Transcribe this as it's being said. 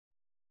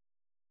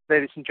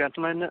Ladies and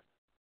gentlemen,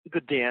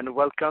 good day and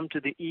welcome to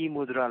the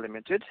eMudhra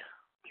Limited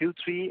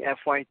Q3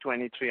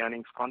 FY23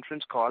 earnings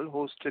conference call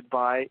hosted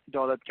by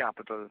Dolat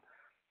Capital.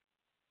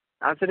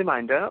 As a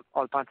reminder,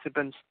 all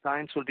participants'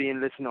 lines will be in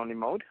listen-only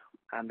mode,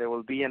 and there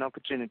will be an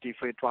opportunity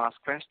for you to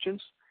ask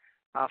questions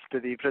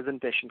after the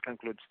presentation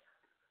concludes.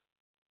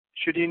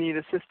 Should you need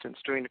assistance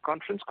during the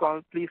conference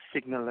call, please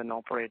signal an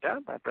operator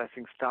by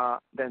pressing star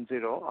then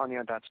 0 on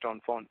your touchtone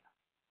phone.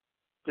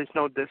 Please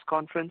note this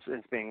conference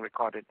is being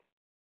recorded.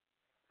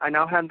 I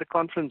now hand the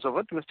conference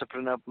over to Mr.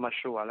 Pranab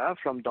Mashruwala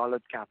from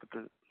Dolat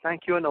Capital.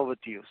 Thank you, and over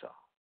to you,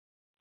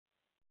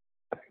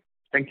 sir.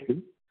 Thank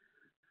you.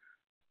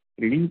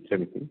 Greetings,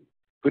 everyone.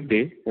 Good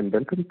day, and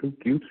welcome to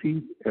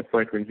Q3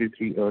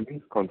 FY23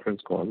 earnings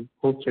conference call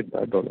hosted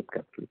by Dolat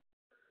Capital.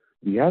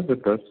 We have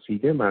with us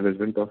senior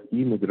management of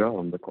eMudhra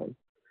on the call.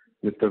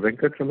 Mr.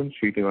 Venkatraman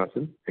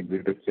Srinivasan,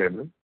 Executive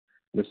Chairman,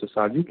 Mr.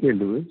 Saji K.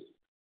 Lewis,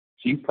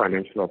 Chief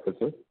Financial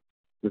Officer,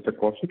 Mr.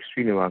 Kaushik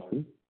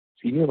Srinivasan,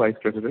 Senior Vice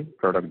President,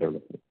 Product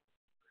Development.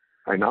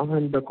 I now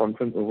hand the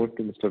conference over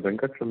to Mr.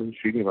 Venkatraman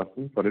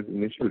Srinivasan for his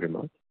initial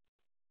remarks.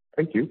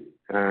 Thank you,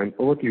 and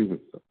over to you,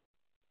 Mr.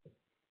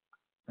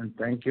 And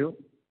thank you.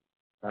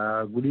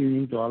 Good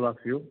evening to all of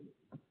you.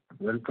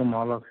 Welcome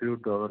all of you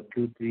to our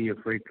Q3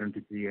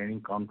 FY23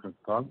 earnings conference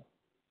call.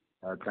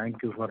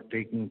 Thank you for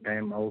taking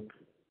time out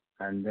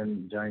and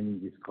then joining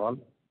this call.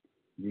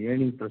 The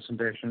earnings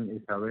presentation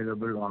is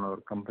available on our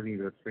company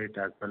website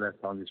as well as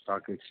on the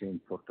stock exchange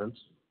portals.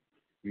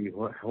 We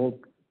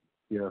hope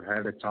you have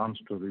had a chance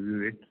to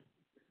review it.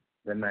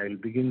 Then I will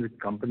begin with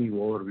company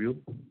overview.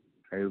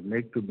 I would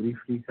like to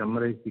briefly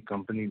summarize the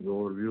company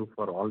overview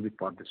for all the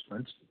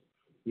participants.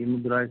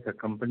 eMudhra is a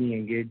company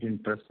engaged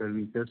in trust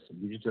services,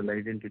 digital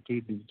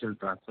identity, digital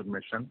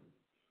transformation,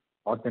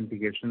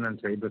 authentication, and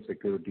cyber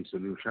security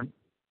solution.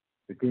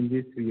 Within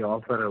this, we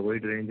offer a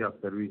wide range of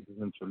services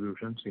and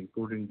solutions,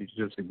 including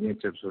digital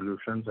signature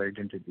solutions,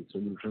 identity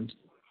solutions,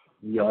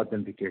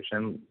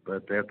 e-authentication,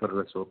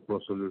 paperless workflow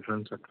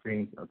solutions,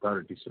 certifying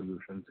authority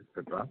solutions,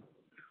 etc.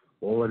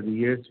 Over the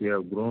years, we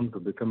have grown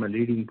to become a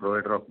leading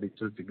provider of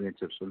digital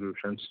signature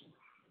solutions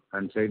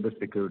and cyber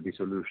security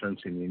solutions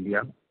in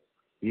India.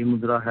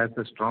 eMudhra has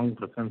a strong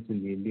presence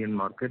in the Indian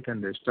market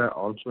and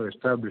also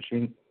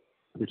establishing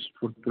its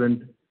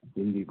footprint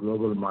in the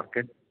global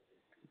market.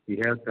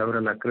 We have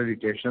several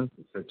accreditations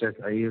such as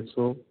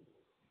ISO,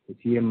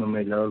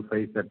 CMMI Level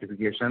 5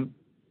 certification,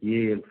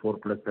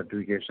 EAL4+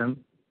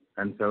 certification,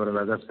 and several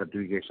other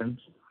certifications.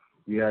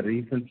 We are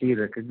recently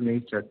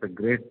recognized as a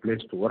Great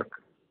Place to Work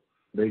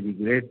by the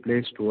Great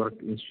Place to Work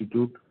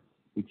Institute,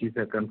 which is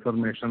a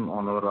confirmation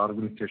on our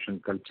organization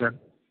culture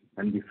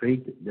and the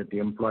faith that the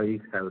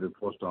employees have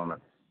reposed on us.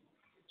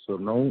 So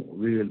now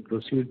we will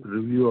proceed to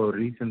review our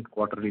recent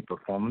quarterly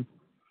performance.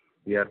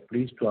 We are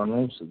pleased to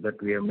announce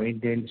that we have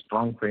maintained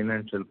strong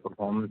financial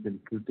performance in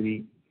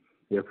Q3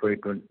 FY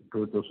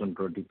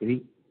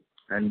 2023,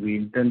 and we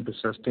intend to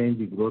sustain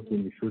the growth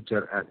in the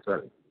future as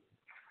well.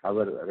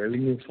 Our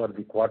revenues for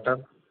the quarter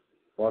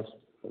was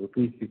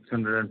rupees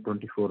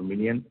 624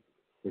 million,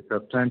 a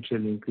substantial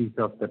increase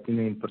of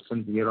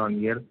 39%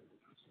 year-on-year.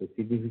 A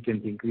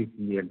significant increase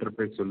in the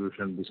enterprise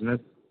solution business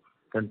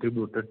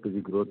contributed to the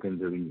growth in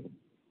revenue.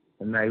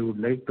 And I would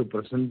like to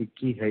present the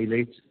key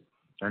highlights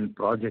and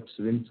projects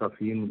wins of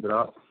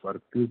eMudhra for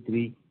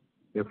Q3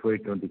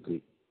 FY23.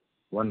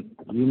 1.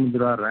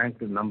 eMudhra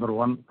ranked number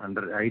 1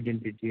 under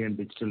Identity and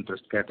Digital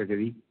Trust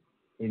category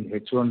in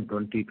H1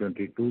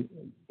 2022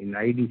 in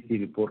IDC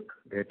report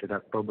dated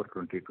October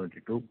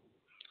 2022.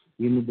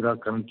 eMudhra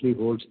currently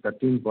holds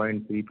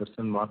 13.3%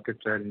 market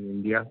share in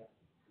India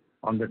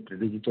on the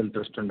digital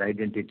trust and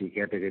identity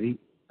category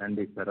and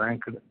is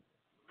ranked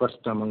first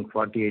among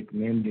 48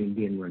 named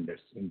Indian vendors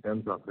in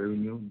terms of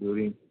revenue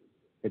during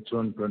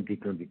H1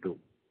 2022,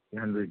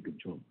 January to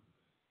June.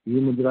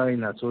 eMudhra,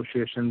 in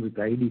association with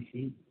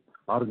IDC,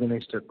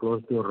 organized a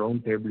closed-door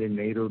roundtable in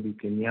Nairobi,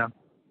 Kenya,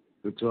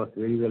 which was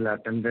very well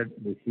attended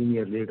by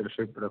senior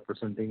leadership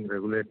representing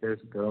regulators,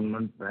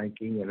 government,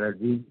 banking,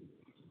 energy,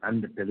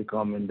 and the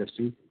telecom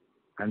industry,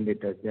 and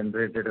it has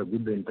generated a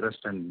good interest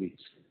and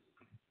leads.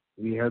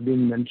 We have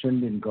been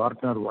mentioned in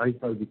Gartner Voice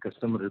of the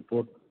Customer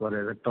report for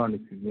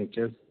electronic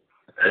signatures,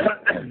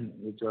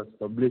 which was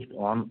published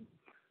on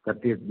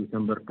 30th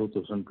December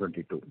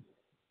 2022.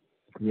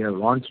 We have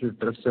launched a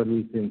trust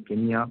service in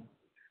Kenya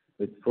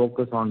with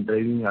focus on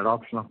driving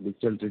adoption of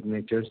digital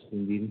signatures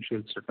in the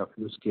initial set of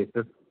use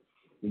cases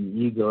in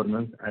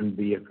e-governance and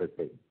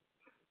BFSI.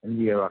 And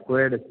we have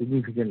acquired a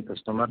significant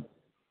customer,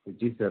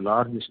 which is a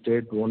large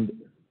state-owned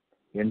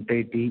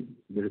entity.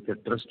 There is a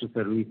trust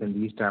service and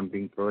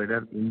e-stamping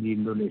provider in the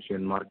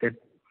Indonesian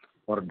market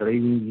for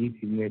driving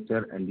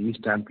e-signature and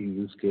e-stamping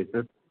use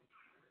cases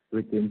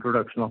with the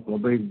introduction of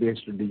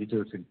mobile-based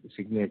digital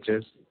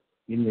signatures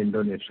in the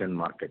Indonesian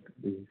market.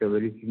 This is a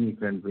very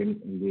significant win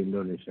in the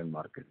Indonesian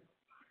market.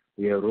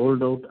 We have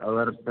rolled out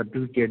our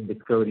certificate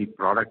discovery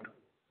product,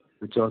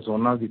 which was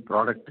one of the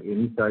product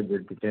envisaged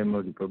at the time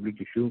of the public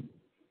issue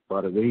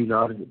for a very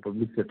large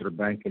public sector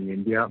bank in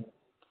India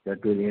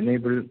that will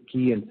enable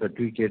key and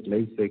certificate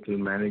lifecycle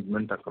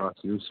management across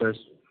users,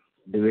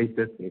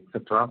 devices,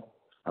 etc.,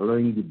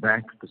 allowing the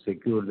bank to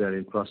secure their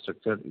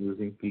infrastructure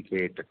using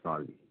PKI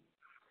technology.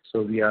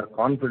 So we are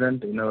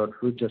confident in our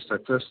future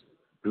success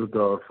due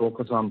to our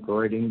focus on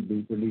providing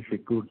digitally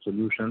secured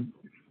solution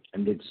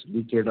and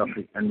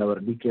our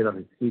decade of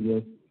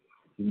experience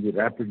in the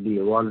rapidly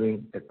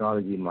evolving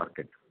technology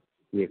market.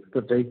 The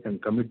expertise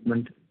and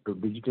commitment to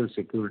digital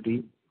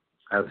security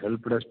have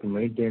helped us to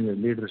maintain a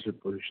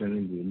leadership position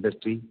in the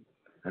industry,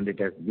 and it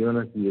has given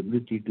us the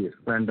ability to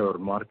expand our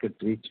market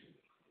reach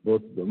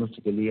both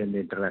domestically and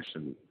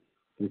internationally.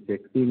 This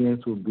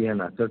experience would be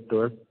an asset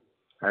to us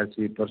as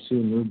we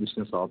pursue new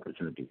business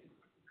opportunities,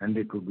 and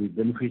it would be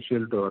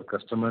beneficial to our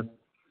customers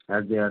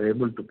as they are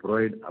able to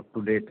provide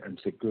up-to-date and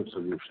secure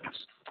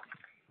solutions.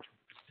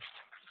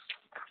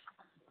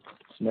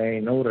 May I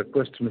now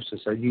request Mr.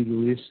 Saji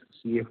Lewis,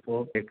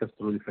 CFO, take us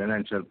through the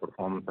financial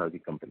performance of the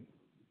company.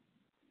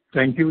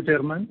 Thank you,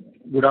 Chairman.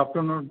 Good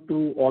afternoon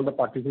to all the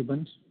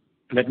participants.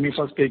 Let me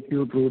first take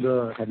you through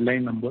the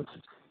headline numbers.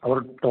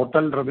 Our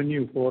total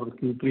revenue for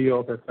Q3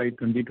 of FY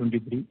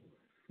 2023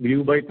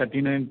 grew by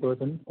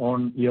 39%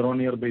 on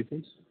year-on-year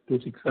basis to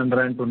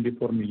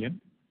 624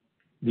 million.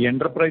 The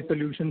enterprise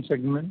solution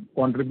segment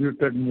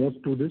contributed most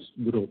to this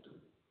growth.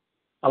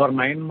 Our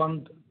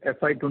 9-month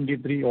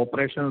FY23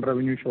 operational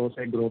revenue shows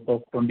a growth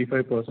of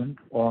 25%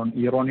 on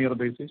year-on-year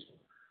basis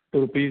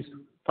to rupees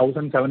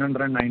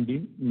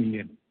 1,719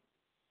 million.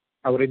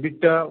 Our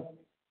EBITDA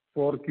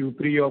for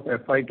Q3 of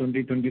FY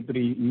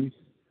 2023 is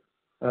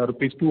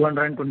rupees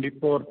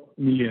 224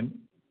 million,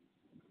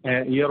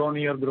 a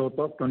year-on-year growth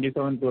of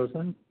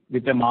 27%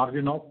 with a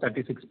margin of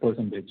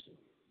 36%.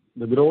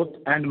 The growth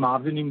and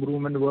margin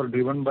improvement were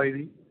driven by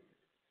the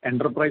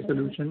enterprise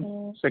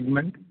solution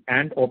segment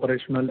and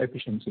operational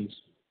efficiencies.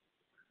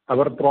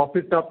 Our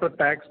profit after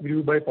tax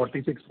grew by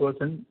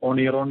 46% on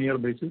year-on-year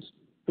basis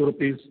to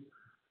rupees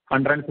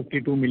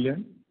 152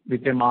 million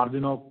with a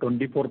margin of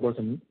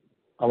 24%.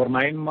 Our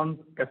 9-month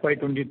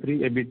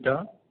FY23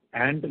 EBITDA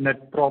and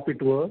net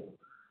profit were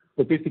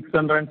rupees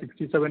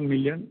 667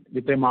 million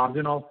with a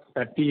margin of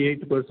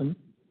 38%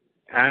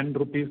 and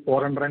rupees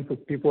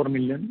 454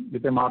 million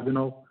with a margin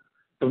of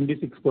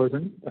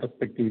 26%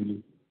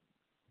 respectively.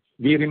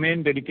 We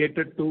remain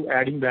dedicated to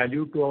adding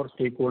value to our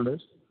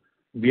stakeholders.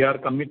 We are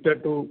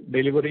committed to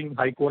delivering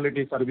high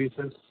quality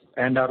services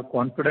and are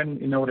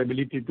confident in our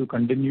ability to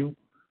continue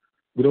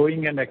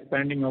growing and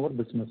expanding our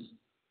business.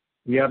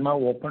 We are now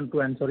open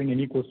to answering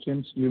any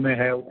questions you may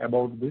have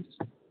about this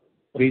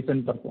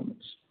recent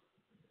performance.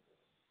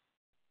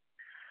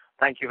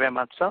 Thank you very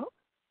much, sir.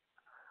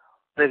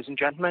 Ladies and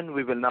gentlemen,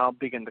 we will now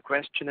begin the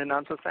question and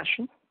answer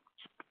session.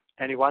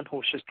 Anyone who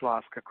wishes to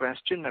ask a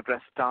question may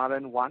press star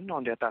and 1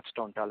 on their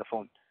touchtone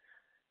telephone.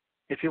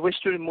 If you wish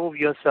to remove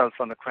yourself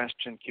from the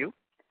question queue,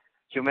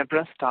 you may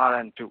press star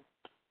and 2.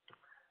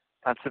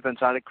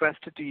 Participants are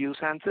requested to use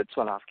handsets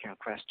while asking a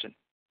question.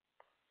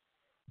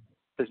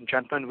 Ladies and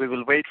gentlemen, we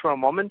will wait for a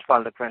moment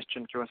while the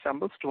question queue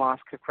assembles. To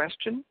ask a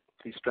question,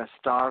 please press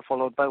star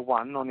followed by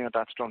 1 on your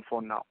touchtone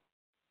phone now.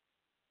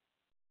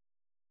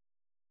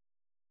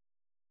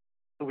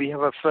 We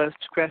have a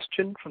first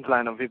question from the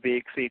line of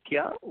Vivek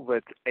Sethia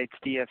with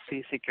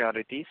HDFC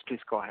Securities. Please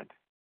go ahead.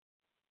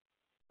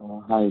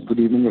 Hi, good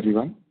evening,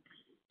 everyone.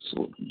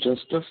 So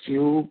just a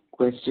few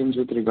questions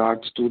with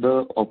regards to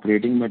the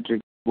operating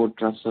metrics, both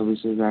trust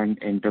services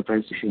and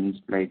enterprise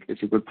solutions. Like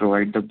if you could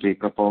provide the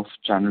breakup of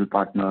channel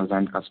partners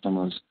and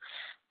customers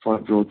for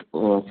growth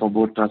for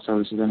both trust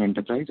services and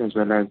enterprise, as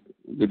well as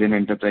within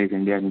enterprise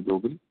India and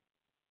global.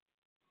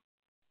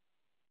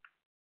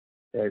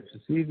 If you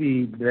see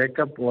the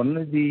breakup, one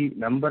is the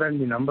number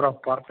of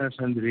partners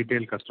and the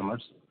retail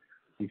customers.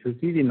 If you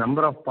see the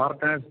number of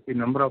partners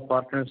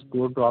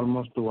go to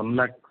almost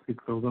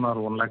 1,06,000 or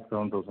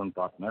 1,07,000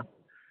 partners.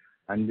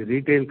 And the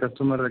retail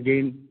customer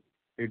again,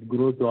 it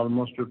grows to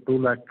almost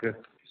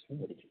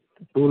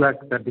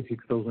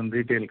 2,36,000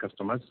 retail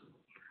customers.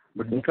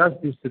 But because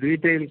these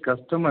retail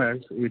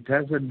customers, it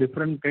has a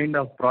different kind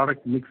of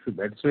product mix.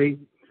 That's why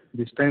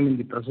this time in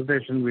the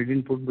presentation we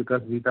didn't put,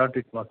 because we thought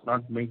it was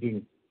not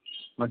making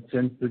much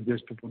sense to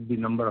just to put the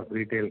number of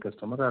retail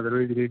customers.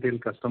 Otherwise, retail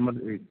customer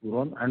is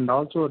grown. And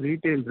also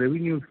retail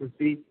revenue, if you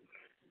see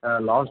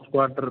last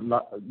quarter,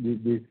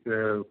 this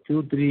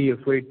Q3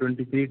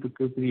 FY23 to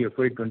Q3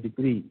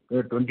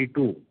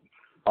 FY22,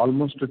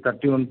 almost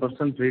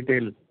 31%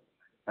 retail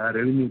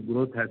revenue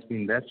growth has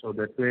been there. So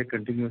that way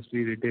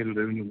continuously retail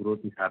revenue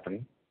growth is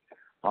happening.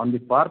 On the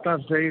partner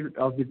side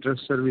of the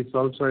trust service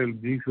also, I will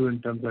brief you in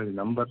terms of the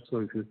numbers.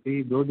 So if you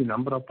see, though the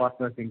number of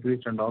partners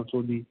increased and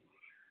also the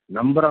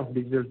number of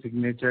digital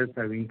signatures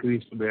have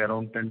increased by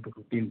around 10 to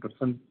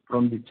 15%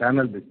 from the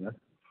channel business.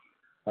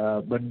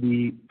 But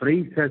the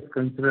price has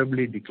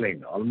considerably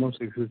declined.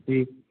 Almost if you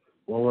see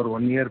over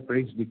 1 year,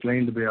 price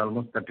declined by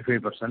almost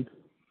 35%,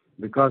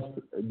 because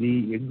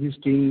the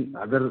existing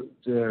other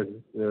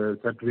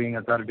certifying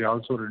authority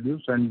also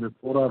reduced, and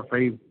 4 or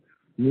 5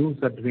 new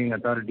certifying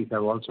authorities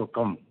have also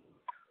come.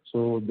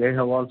 So they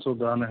have also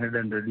gone ahead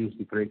and reduced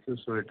the prices,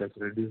 so it has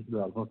reduced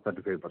to almost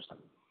 35%.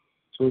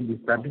 So this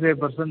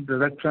 35%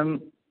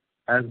 reduction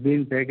has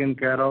been taken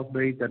care of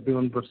by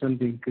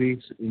 31%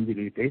 increase in the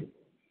retail.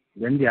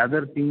 Then the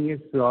other thing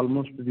is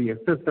almost the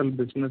SSL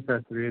business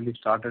has really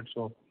started.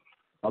 So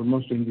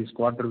almost in this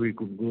quarter we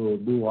could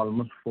do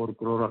almost 4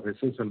 crore of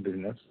SSL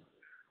business.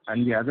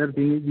 And the other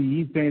thing is the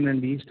e-sign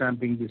and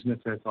e-stamping business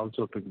has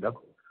also picked up.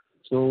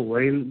 So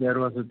while there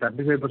was a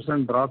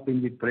 35% drop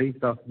in the price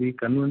of the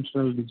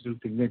conventional digital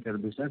signature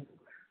business,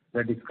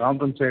 that is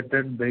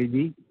compensated by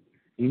the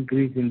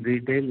increase in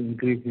retail,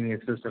 increase in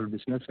SSL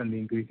business, and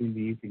increase in the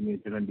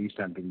e-signature and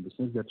e-stamping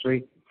business. That's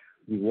why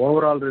the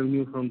overall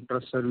revenue from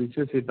trust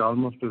services, it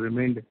almost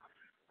remained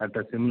at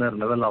a similar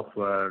level of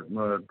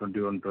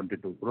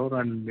 21-22 crore,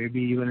 and maybe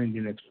even in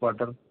the next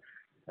quarter,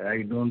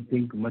 I don't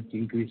think much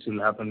increase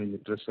will happen in the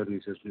trust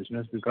services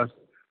business because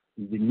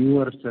the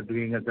newer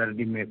certifying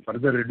authority may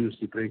further reduce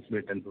the price by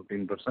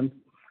 10-15%,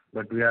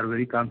 but we are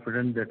very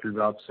confident that will be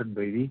offset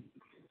by the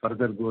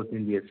further growth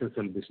in the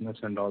SSL business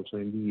and also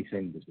in the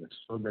e-sign business.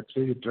 So that's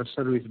why the trust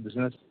service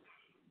business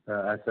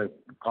as a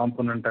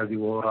component of the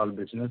overall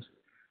business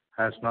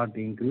has not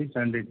increased,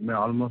 and it may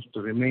almost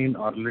remain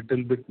or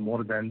little bit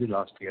more than the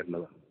last year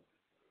level.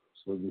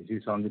 So this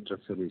is on the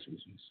trust service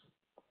business.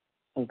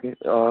 Okay.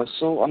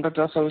 So on the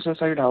trust services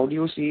side, how do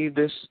you see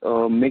this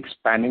mix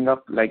panning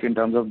up, like in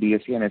terms of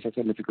DSC and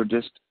SSL? If you could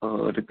just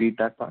repeat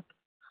that part.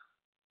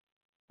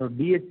 So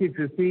DSC, if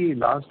you see,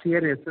 last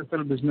year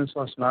SSL business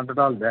was not at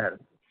all there.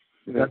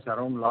 Because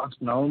around last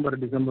November,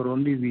 December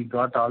only we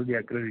got all the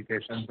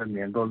accreditations and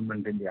the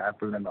enrollment in the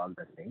Apple and all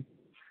that thing.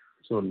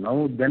 So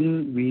now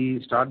then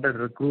we started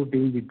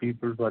recruiting the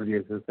people for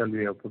the SSL.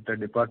 We have put a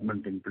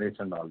department in place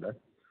and all that.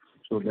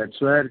 So that's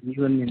where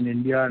even in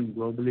India and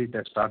globally it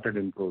has started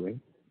improving.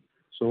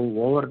 So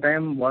over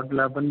time, what will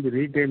happen? The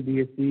retail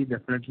DSC,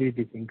 definitely it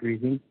is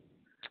increasing.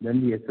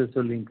 Then the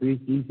SSL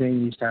increase,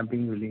 e-sign,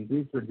 e-stamping will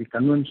increase, but the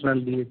conventional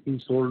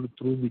DSC sold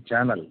through the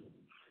channel.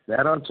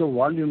 There also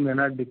volume may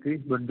not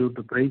decrease, but due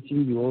to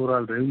pricing, the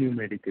overall revenue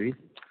may decrease.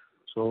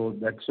 So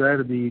that's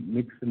where the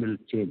mix will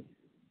change.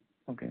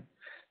 Okay.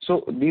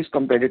 So these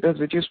competitors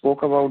which you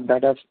spoke about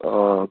that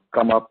have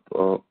come up,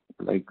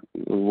 like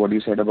what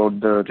you said about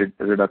the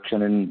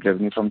reduction in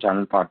revenue from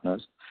channel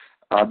partners,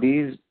 are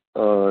these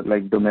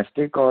like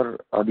domestic or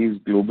are these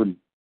global?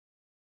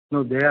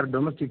 No, they are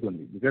domestic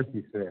only because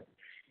this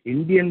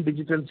Indian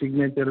digital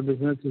signature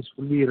business is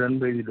fully run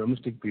by the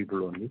domestic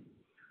people only.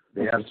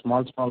 They are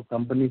small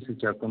companies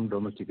which have come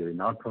domestically,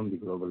 not from the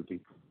global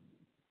people.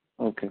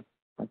 Okay.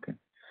 Okay.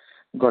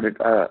 Got it.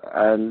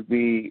 I'll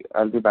be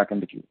back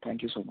in the queue.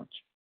 Thank you so much.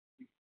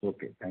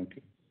 Okay, thank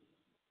you.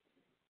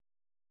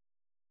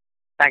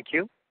 Thank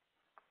you.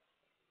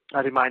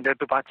 A reminder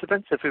to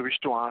participants, if you wish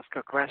to ask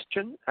a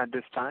question at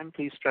this time,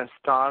 please press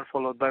star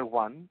followed by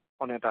 1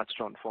 on your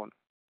touchtone phone.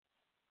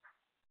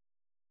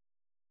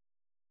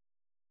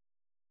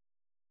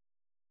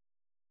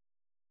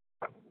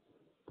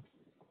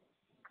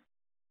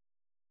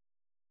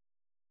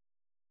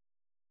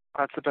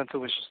 Participants who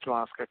wishes to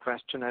ask a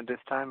question at this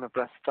time,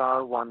 press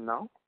star 1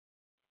 now.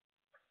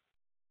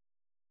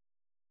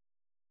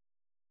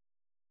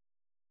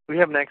 We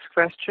have next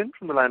question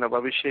from the line of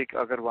Abhishek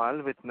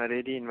Agarwal with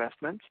Naredi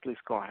Investments. Please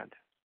go ahead.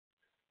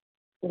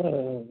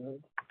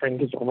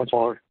 Thank you so much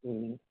for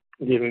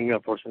giving me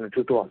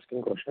opportunity to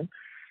asking question.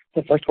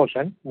 The first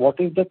question, what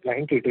is the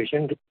client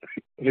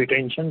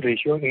retention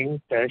ratio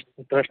in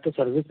trust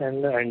service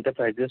and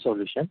enterprise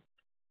solution?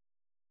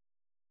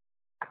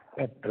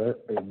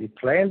 The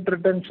client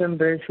retention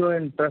ratio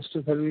in trust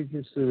service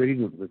is very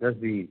good because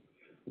the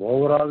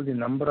overall the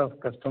number of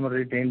customer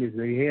retained is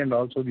very high, and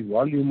also the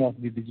volume of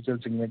the digital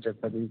signature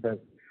service has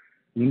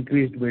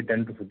increased by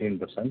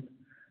 10-15%.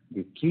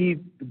 The key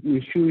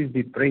issue is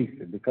the price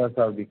because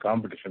of the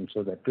competition.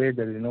 So that way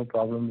there is no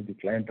problem with the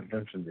client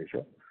retention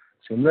ratio.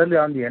 Similarly,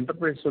 on the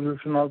enterprise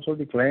solution also,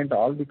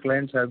 all the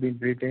clients have been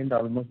retained.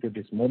 Almost it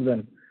is more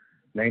than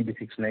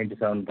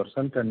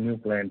 96-97%, and new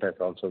client has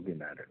also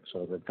been added.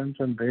 So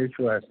retention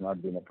ratio has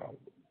not been a problem.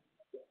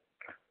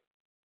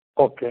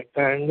 Okay.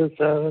 And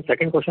the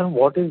second question,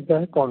 what is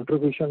the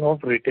contribution of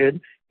retail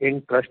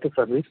in trust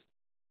service?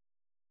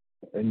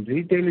 In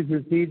retail, if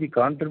you see, the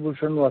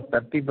contribution was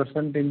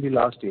 30% in the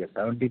last year.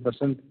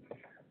 70%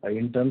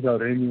 in terms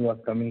of revenue was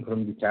coming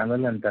from the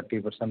channel and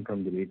 30%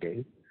 from the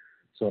retail.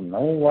 So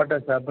now what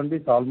has happened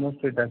is almost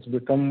it has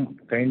become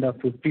kind of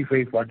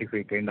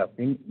 55-45 kind of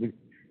thing.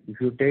 If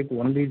you take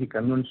only the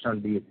conventional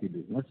DSC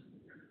business,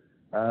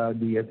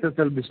 the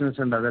SSL business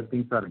and other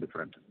things are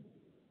different.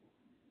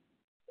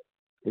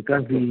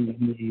 Because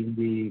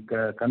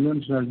the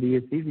conventional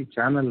DSC, the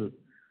channel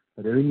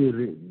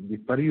revenue, the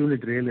per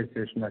unit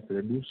realization has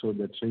reduced, so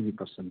that's why the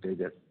percentage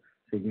has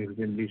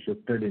significantly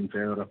shifted in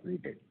favor of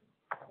retail.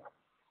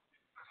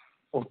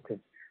 Okay.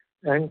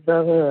 And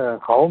sir,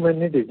 how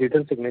many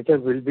digital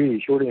signatures will be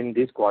issued in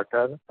this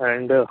quarter,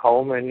 and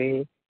how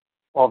many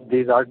of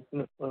these are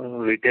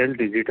retail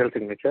digital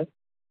signatures?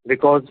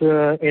 Because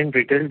in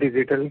retail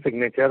digital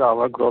signature,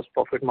 our gross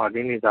profit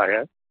margin is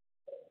higher.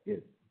 Yes.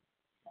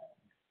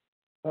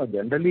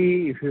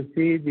 Generally, if you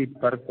see the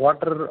per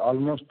quarter,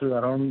 almost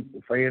around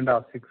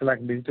 5.5, 6 lakh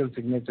digital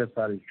signatures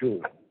are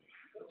issued.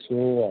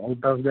 So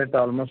out of that,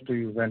 almost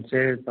you can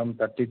say some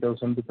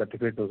 30,000 to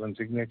 35,000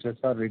 signatures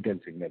are retail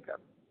signature.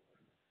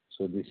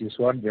 So this is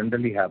what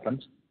generally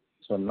happens.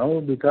 So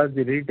now because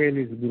the retail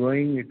is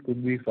growing, it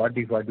could be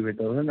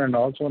 45,000, and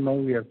also now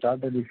we have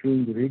started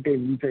issuing the retail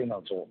e-sign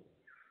also.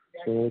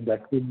 So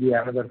that could be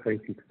another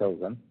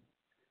 5,000-6,000.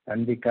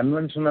 And the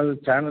conventional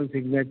channel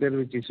signature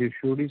which is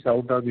issued is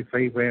out of the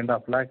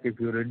 5.5 lakh. If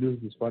you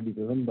reduce this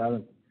 40,000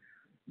 balance,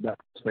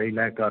 that's 5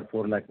 lakh or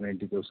 4 lakh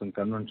 90,000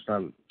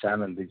 conventional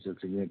channel digital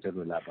signature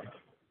will happen.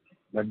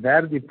 But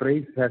there the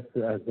price has,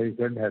 as I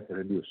said, has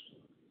reduced.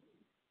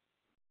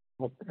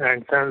 Okay.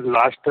 And sir,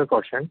 last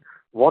question.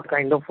 What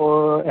kind of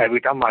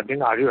EBITDA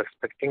margin are you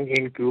expecting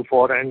in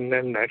Q4 and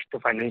then next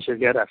financial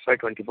year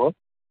FY24?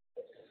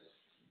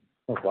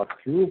 For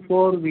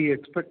Q4, we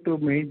expect to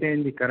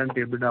maintain the current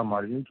EBITDA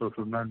margin, so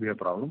should not be a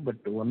problem.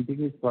 But one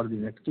thing is for the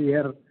next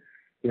year,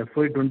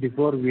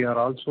 FY24, we are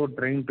also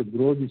trying to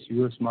grow this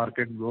US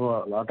market,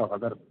 grow a lot of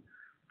other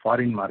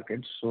foreign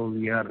markets. So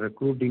we have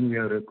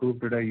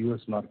recruited a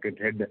US market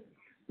head.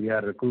 We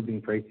are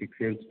recruiting 5-6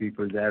 sales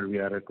people there. We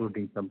are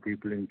recruiting some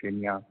people in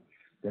Kenya.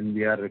 Then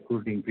we are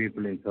recruiting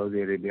people in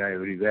Saudi Arabia,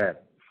 everywhere.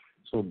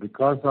 So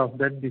because of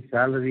that, the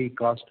salary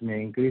cost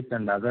may increase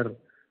and other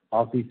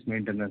office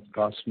maintenance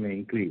costs may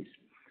increase.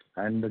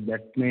 And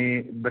that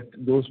may, but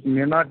those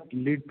may not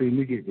lead to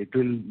immediate. It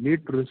will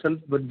lead to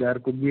results, but there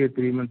could be a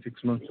 3 months,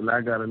 6 months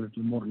lag or a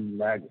little more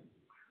lag.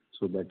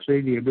 So that's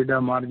why the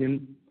EBITDA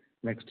margin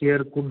next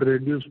year could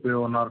reduce by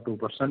 1 or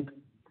 2%.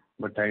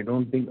 But I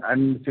don't think,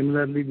 and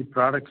similarly the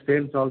product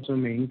sales also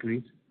may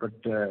increase,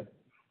 but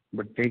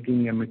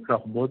taking a mix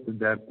of both,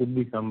 there could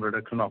be some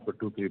reduction of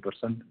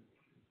 2-3%.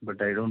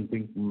 But I don't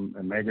think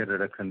a major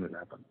reduction will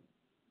happen.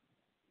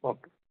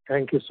 Okay.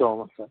 Thank you so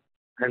much, sir,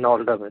 and all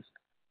the best.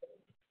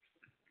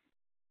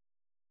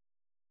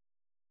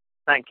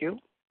 Thank you.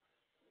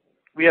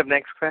 We have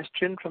next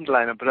question from the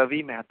line of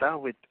Ravi Mehta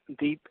with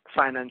Deep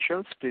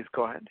Financials. Please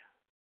go ahead.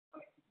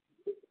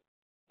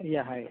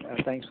 Yeah, hi.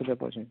 Thanks for the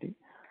opportunity.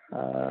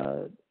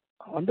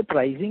 On the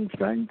pricing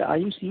front, are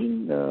you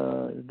seeing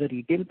the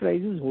retail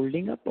prices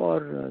holding up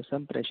or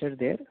some pressure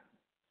there?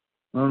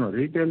 No,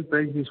 retail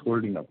price is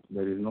holding up.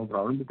 There is no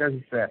problem because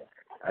it's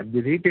at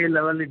the retail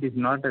level, it is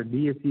not a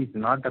DSC, is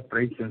not a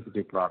price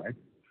sensitive product.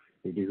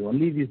 It is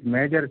only this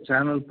major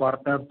channel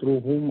partner through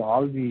whom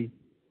all the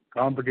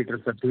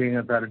competitor certifying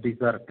authorities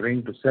are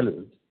trying to sell.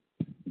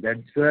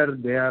 That's where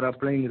they are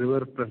applying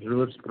reverse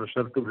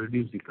pressure to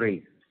reduce the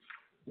price.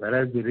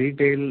 Whereas the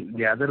retail,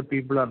 the other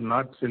people are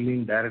not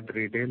selling direct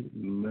retail.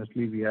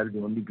 Mostly we are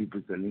the only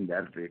people selling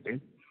direct retail.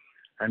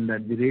 And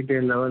at the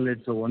retail level,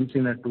 it's a once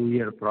in a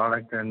 2-year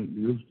product and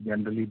used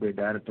generally by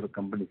director,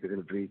 company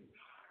secretary,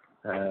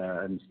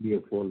 and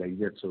CFO like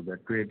that. So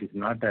that way it is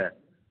not a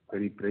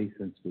very price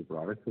sensitive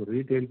product. So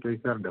retail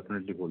prices are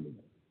definitely holding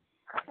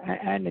up.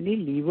 And any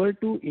lever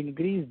to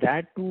increase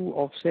that to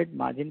offset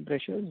margin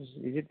pressures?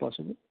 Is it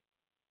possible?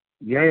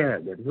 Yeah,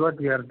 that is what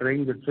we are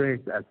trying to say.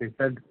 As I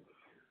said,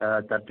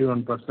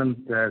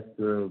 31% has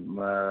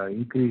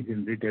increase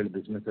in retail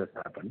business has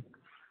happened.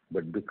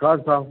 But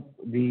because of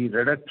the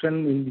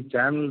reduction in the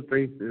channel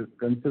price,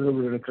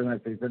 considerable reduction,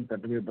 as I said,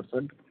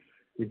 38%,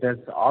 it has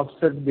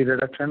offset the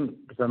reduction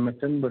to some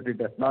extent, but it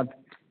has not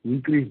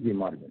increased the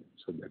margin.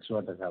 So that's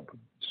what has happened.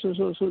 So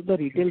the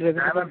retail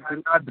revenue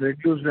Has not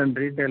reduced and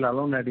retail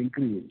alone had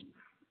increased.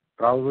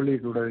 Probably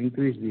it would have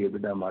increased the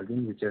EBITDA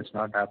margin, which has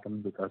not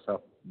happened because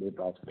of both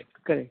offset.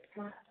 Correct.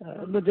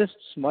 But just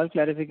small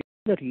clarification.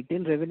 The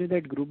retail revenue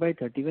that grew by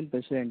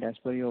 31% as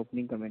per your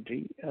opening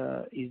commentary,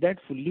 is that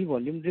fully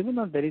volume driven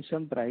or there is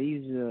some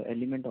price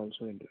element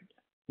also into it?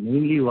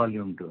 Mainly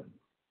volume driven.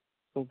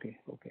 Okay.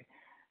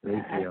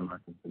 Very clear,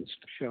 Martin.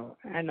 Sure.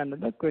 And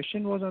another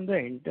question was on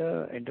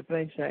the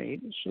enterprise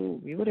side. So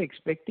we were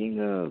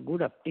expecting a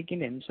good uptick in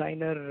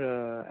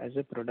eMudhra as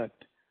a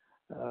product.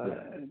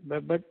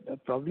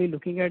 But probably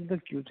looking at the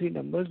Q3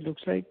 numbers,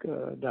 looks like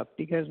the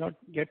uptick has not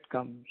yet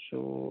come.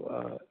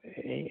 So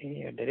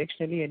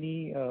directionally,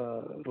 any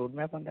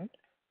roadmap on that?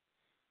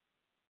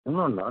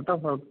 No, a lot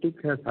of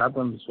uptick has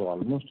happened. So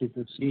almost if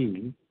you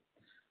see,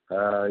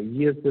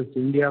 ESS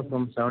India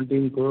from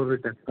 17 crore,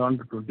 it has gone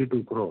to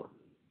 22 crore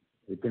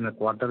within a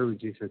quarter,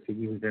 which is a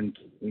significant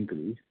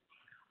increase.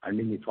 And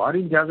in the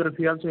foreign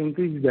geography also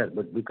increased there.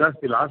 But because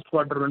the last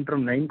quarter went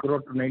from 9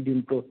 crore to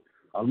 19 crore,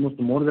 almost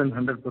more than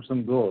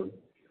 100% growth,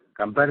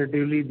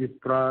 comparatively this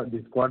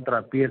quarter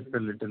appears a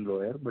little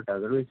lower, but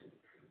otherwise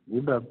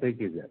good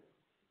uptake is there.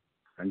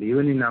 And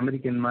even in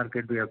American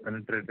market we have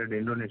penetrated,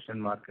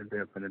 Indonesian market we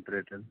have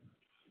penetrated.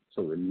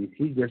 So when we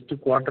see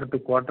just quarter to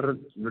quarter,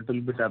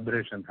 little bit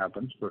aberration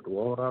happens, but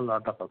overall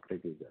lot of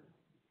uptake is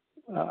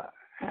there.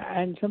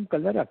 And some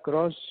color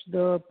across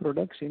the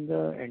products in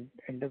the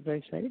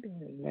enterprise side,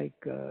 like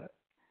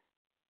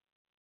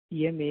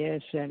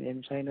EMAS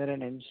and eSigner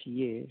and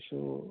MCA.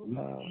 So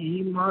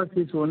EMAS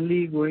is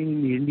only going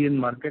in the Indian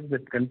market,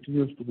 that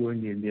continues to go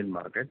in the Indian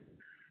market.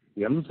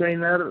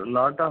 eMudhra,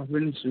 lot of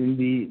wins in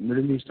the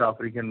Middle East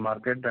African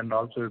market and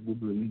also a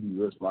good win in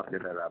the US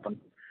market has happened.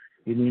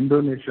 In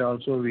Indonesia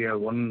also we have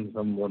won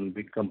one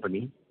big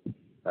company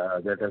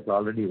that has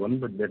already won,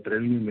 but that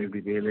revenue may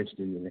be realized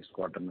in the next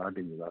quarter, not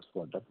in the last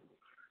quarter.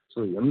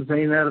 So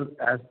eMudhra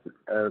has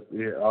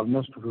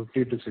almost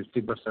 50 to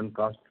 60%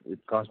 cost. It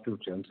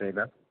constitutes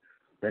eMudhra.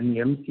 Then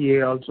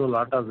MCA also a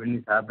lot of win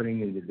is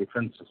happening in the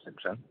defense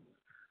section,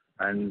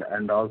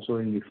 and also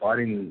in the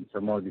foreign,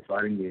 some of the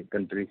foreign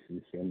countries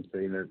is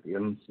MCA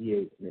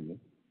is winning.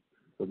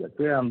 So that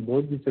way on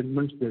both the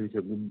segments there is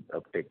a good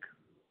uptake.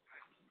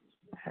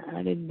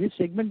 And in this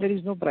segment there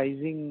is no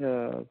pricing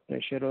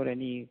pressure or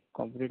any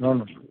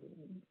competitive.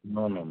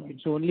 No.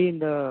 It's only in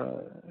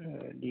the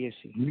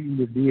DSC. Only in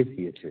the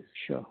DSC, yes.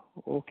 Sure.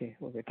 Okay.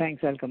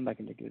 Thanks. I'll come back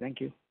in the queue.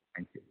 Thank you.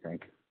 Thank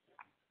you.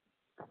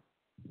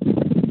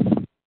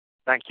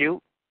 Thank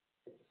you.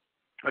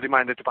 A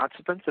reminder to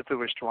participants, if you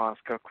wish to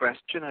ask a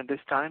question at this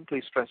time,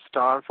 please press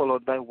star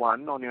followed by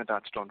 1 on your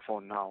touchtone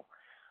phone now.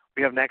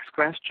 We have next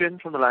question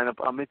from the line of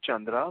Amit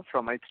Chandra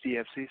from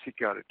HDFC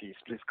Securities.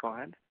 Please go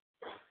ahead.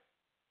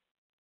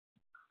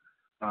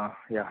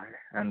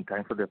 And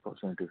thanks for the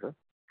opportunity, sir.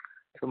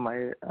 So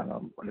my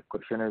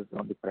question is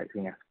on the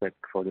pricing aspect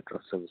for the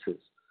trust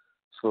services.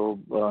 So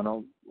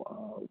now,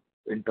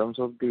 in terms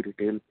of the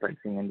retail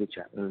pricing and the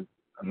channel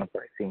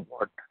pricing,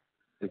 what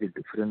is the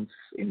difference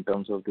in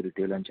terms of the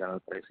retail and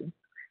channel pricing?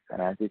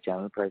 And as the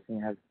channel pricing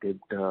has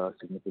dipped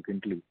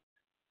significantly,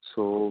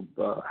 so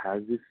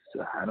have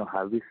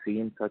we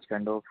seen such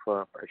kind of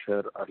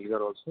pressure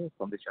earlier also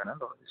from the channel,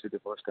 or is it the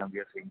first time we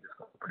are seeing this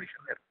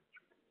competition there?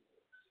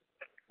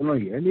 No,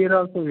 earlier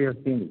also we have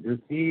seen. You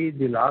see,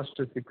 the last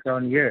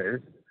 6-7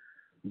 years,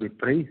 the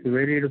price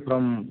varied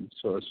from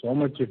so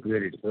much it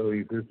varied. So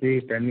if you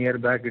see 10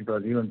 years back, it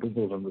was even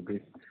 2,000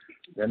 rupees.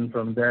 Then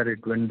from there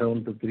it went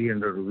down to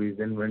 300 rupees.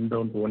 Then went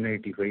down to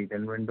 185.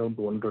 Then went down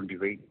to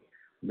 125.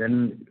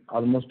 Then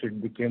almost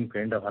it became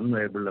kind of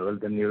unviable level.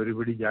 Then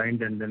everybody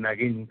joined and then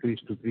again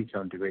increased to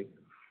 375.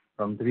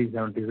 From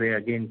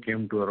 375 again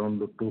came to around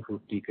the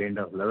 250 kind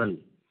of level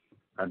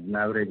at an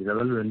average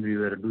level when we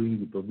were doing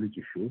the public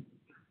issue.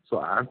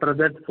 So after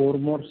that, 4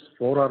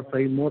 or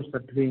 5 more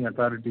certifying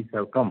authorities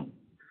have come,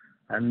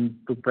 and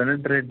to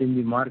penetrate in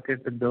the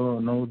market,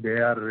 now they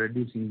are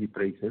reducing the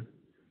prices.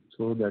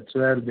 So that's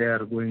where they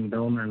are going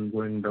down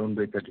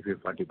by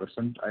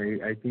 35-40%.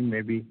 I think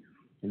maybe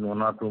in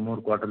 1 or 2 more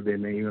quarters they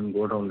may even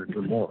go down a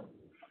little more,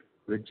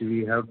 which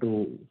we have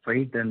to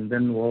fight, and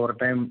then over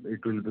time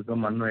it will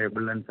become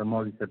unviable and some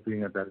of the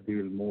certifying authority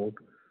will move out.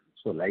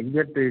 So like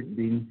that,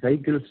 in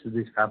cycles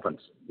this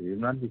happens. It is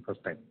not the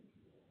first time.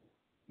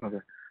 Okay.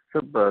 So,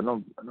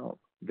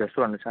 just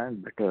to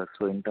understand better,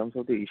 so in terms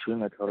of the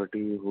issuing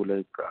authority who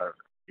are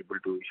able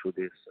to issue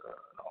this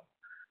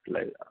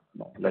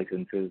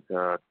licenses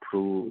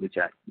through the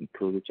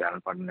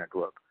channel partner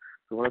network,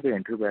 so what are the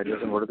entry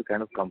barriers and what are the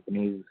kind of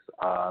companies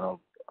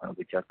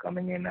which are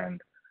coming in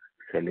and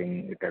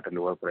selling it at a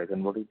lower price,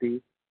 and what is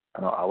the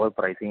our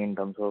pricing in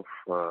terms of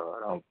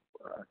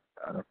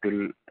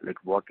till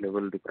what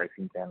level the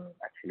pricing can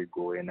actually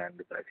go in and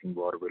the pricing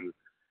war will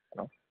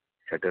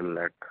settle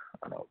at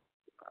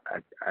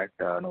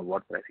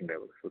what pricing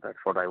level? So that's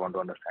what I want to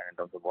understand in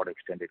terms of what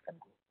extent it can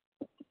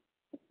go.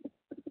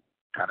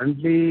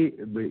 Currently,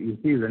 you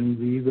see, when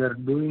we were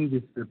doing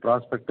this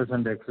prospectus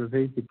and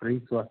exercise, the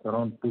price was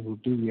around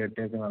 250. We had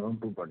taken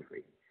around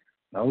 245.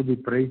 Now the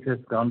price has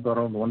gone to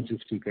around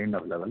 160 kind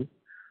of level.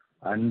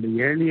 And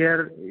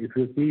earlier, if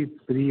you see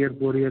 3 or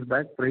 4 years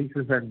back,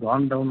 prices had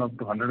gone down up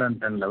to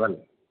 110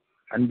 level,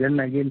 and then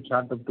again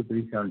shot up to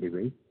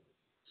 375.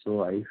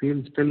 So I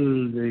feel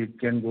still it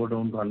can go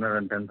down to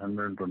 110,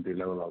 120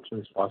 level also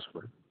is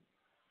possible.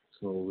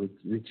 So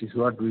which is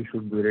what we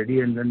should be ready,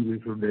 and then we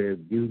should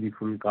give the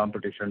full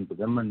competition to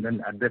them, and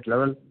then at that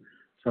level,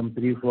 some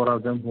 3-4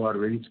 of them who are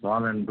very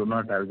small and do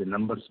not have the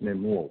numbers may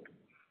move out.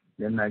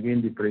 Then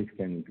again the price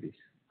can increase.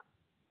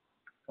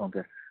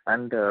 Okay.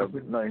 And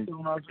it may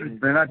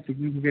not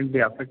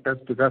significantly affect us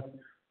because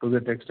to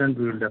that extent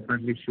we will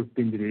definitely shift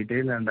in the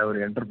retail, and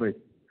our enterprise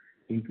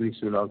increase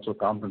will also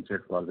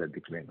compensate for that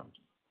decline also.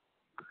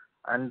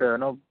 And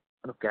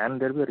can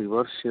there be a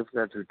reverse shift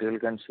that retail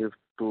can shift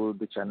to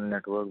the channel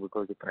network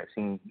because of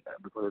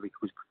the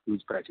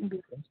huge pricing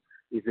difference?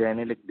 Is there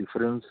any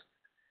difference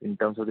in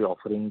terms of the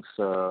offerings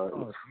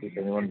if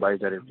anyone buys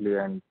directly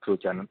and through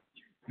channel?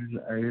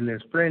 I will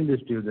explain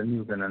this to you, then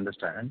you can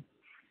understand.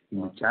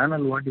 In the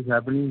channel, what is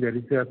happening, there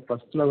is a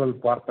first level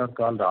partner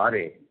called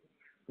RA.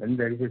 Then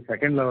there is a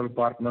second level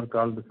partner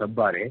called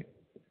sub-RA.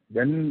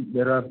 Then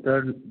there are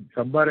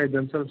sub-RA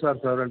themselves are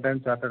several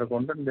times chartered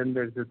accountant. Then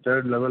there is a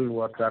third level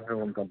who are chartered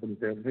one company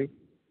secretary.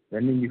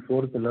 Then in the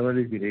fourth level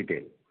is the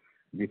retail.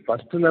 The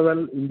first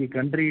level in the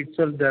country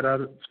itself, there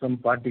are some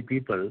party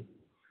people,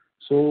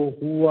 so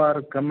who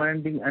are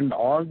commanding, and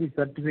all the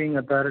certifying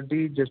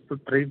authority just to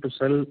try to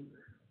sell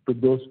to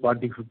those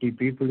 40-50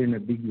 people in a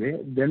big way.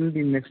 Then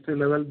the next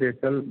level they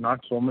sell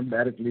not so much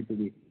directly to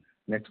the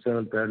next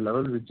level, third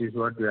level, which is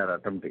what we are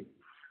attempting.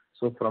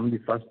 So from the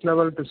first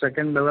level to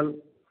second level,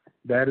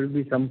 there will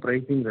be some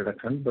pricing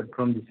reduction, but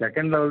from the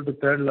second level to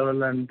third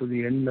level and to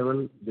the end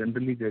level,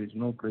 generally there is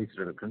no price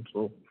reduction.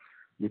 So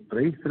the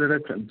price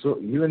reduction, so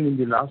even in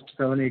the last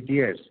 7-8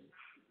 years,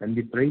 and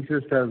the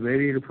prices have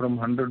varied from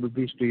 100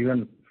 rupees to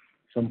even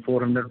some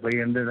 400,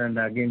 500, and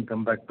again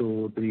come back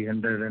to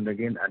 300, and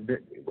again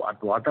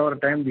at whatever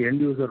time the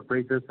end user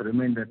prices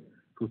remained at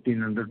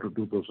 1500 to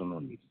 2000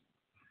 only.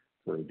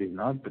 So it is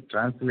not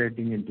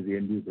translating into the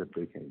end user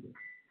pricing.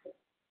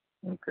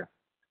 Okay.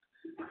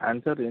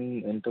 And sir,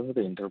 in terms of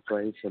the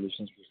enterprise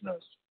solutions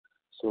business,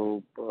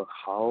 so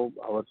how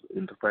our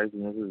enterprise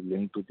business is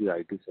linked to the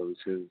IT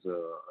services,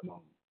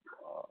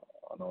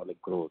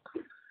 like growth,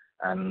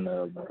 and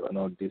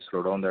the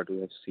slowdown that we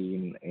have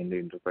seen in the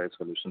enterprise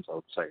solutions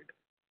outside.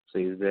 So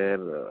is there,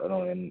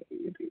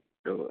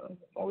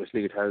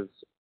 obviously it has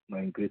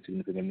increased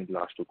significantly in the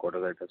last 2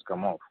 quarters that it has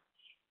come off,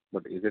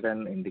 but is it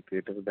an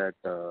indicator that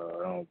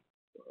the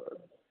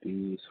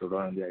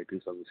slowdown in the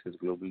IT services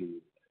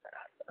globally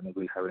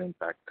will have an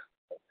impact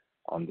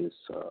on this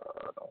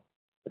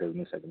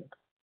revenue segment?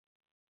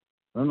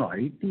 No,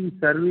 IT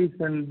service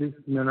and this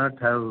may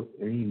not have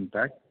any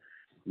impact.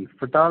 If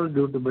at all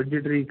due to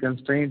budgetary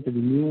constraint, the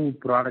new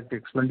product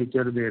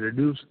expenditure they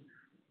reduce,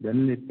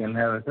 then it can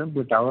have effect.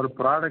 But our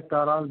product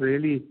are all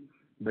really,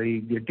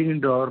 by getting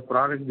into our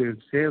product, they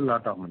save a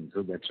lot of money.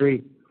 So that's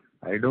why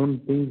I don't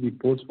think the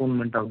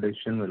postponement of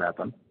decision will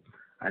happen.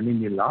 And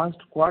in the last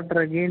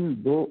quarter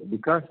again, though,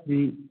 because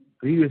the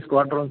previous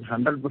quarter was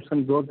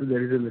 100% growth,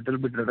 there is a little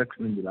bit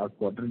reduction in the last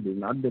quarter. It is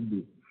not that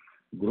the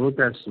growth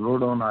has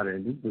slowed down or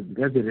anything,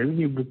 because the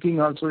revenue booking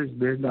also is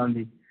based on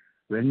the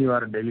when you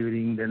are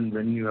delivering, then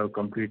when you have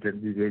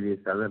completed the various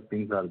other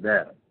things are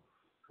there.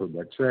 So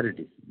that's where it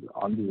is.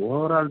 On the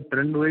overall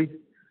trend wise,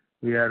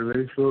 we are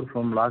very sure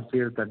from last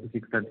year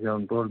 36,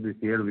 37 crore, this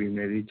year we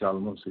may reach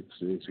almost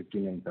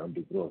 69,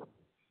 70 crore.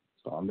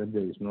 So on that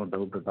there is no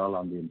doubt at all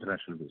on the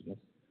international business.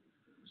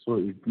 So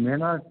it may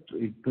not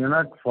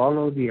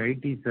follow the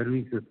IT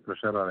services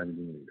pressure or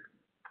anything like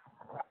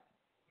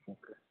that.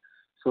 Okay.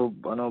 So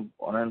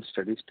on a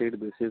steady state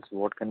basis,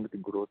 what can be the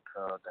growth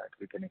that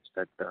we can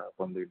expect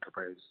from the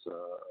enterprise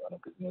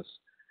business,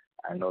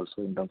 and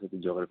also in terms of the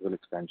geographical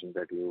expansion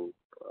that you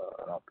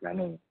are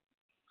planning?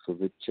 So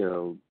which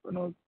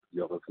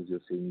geographies you're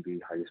seeing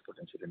the highest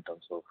potential in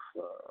terms of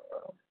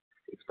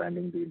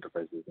expanding the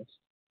enterprise business?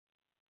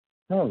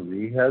 No,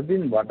 we have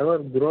been, whatever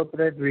growth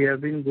rate, we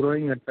have been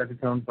growing at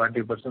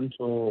 37-40%.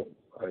 So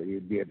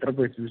the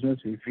enterprise business,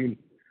 we feel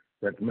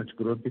that much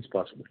growth is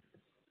possible.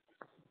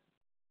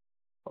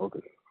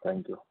 Okay,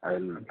 thank you. I'll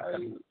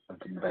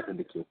come back in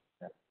the queue.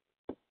 Yeah.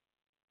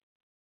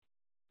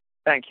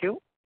 Thank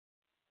you.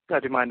 A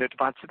reminder to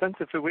participants,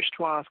 if you wish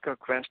to ask a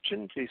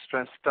question, please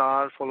press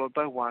star followed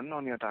by 1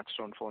 on your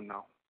touchtone phone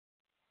now.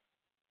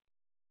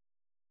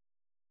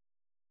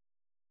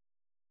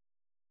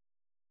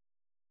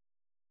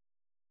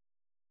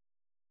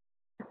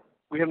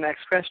 We have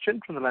next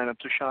question from the line of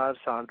Tushar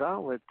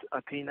Sarda with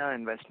Athena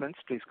Investments.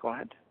 Please go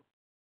ahead.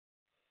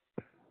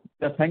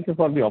 Yeah, thank you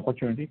for the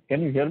opportunity.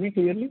 Can you hear me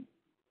clearly?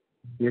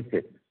 Yes,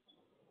 yes.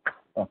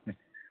 Okay.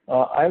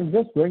 I'm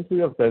just going through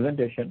your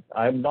presentation.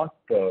 I have not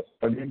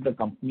studied the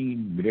company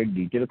in great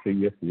detail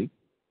previously.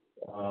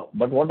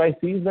 But what I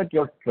see is that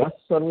your trust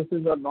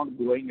services are not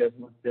growing as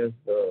much as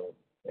the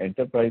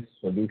enterprise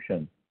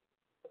solutions.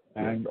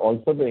 And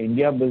also the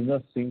India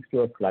business seems to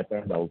have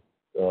flattened out,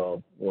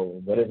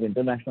 whereas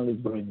international is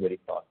growing very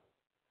fast.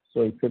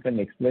 So if you can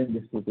explain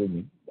this to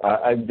me.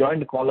 I've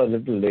joined the call a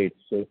little late,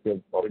 so if you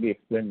have already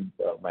explained,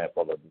 my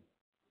apologies.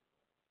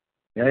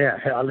 Yeah,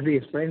 I already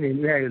explained.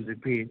 Anyway, I will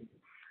repeat.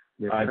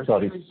 I'm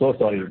sorry, so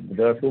sorry.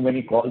 There are too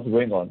many calls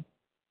going on.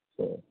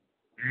 So.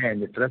 Yeah, in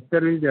the trust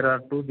service, there are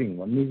two things.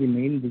 One is the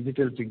main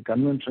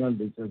conventional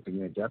digital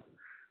signature,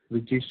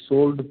 which is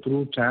sold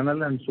through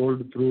channel and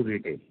sold through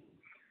retail.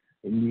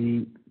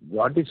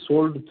 What is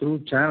sold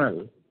through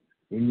channel,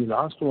 in the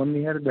last 1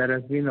 year, there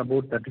has been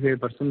about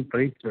 35%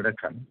 price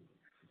reduction.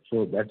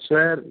 So that's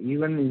where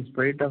even in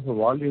spite of a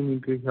volume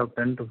increase of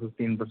 10 to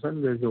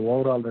 15%, there is an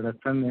overall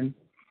reduction in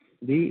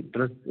the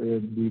trust,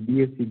 the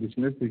DSC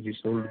business which is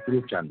sold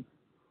through channel.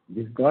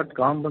 This got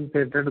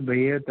compensated by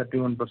a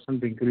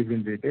 31% increase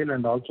in retail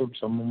and also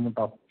some amount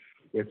of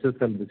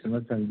SSL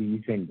business and the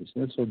e-sign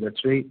business. So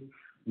that's why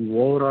the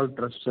overall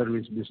trust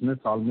service business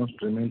almost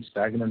remains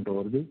stagnant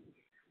over the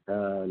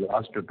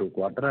last 2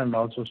 quarters and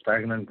also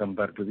stagnant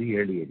compared to the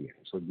early area.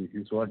 So this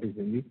is what is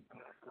in the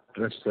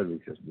trust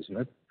services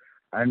business.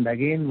 And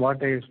again,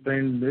 what I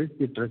explained is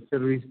the trust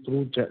service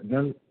through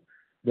channel,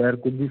 there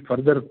could be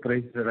further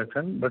price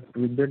reduction, but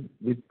with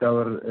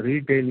our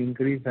retail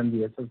increase and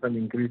the SSL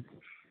increase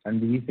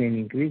and the e-sign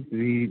increase,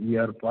 we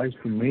are poised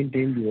to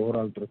maintain the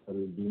overall trust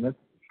service business.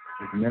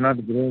 It may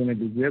not grow in a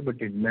big way,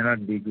 but it may not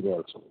degrow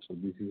also. So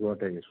this is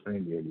what I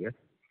explained earlier.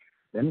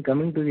 Then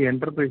coming to the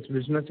enterprise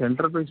business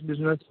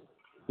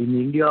in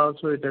India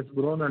also it has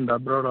grown and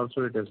abroad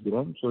also it has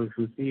grown. So if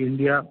you see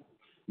India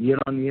year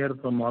on year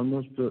from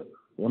almost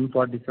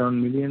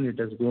 147 million, it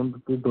has grown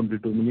to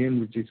 222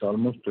 million, which is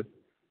almost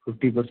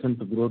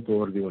 50% growth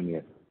over the 1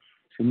 year.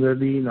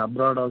 Similarly, in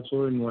abroad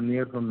also, in 1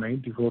 year from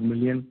 94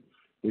 million,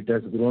 it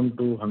has grown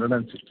to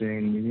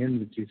 169 million,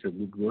 which is a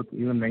good growth.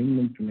 Even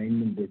 9-month to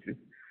 9-month basis,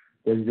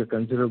 there is a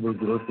considerable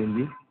growth in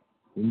the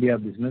India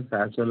business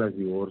as well as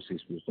the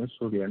overseas business.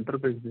 So the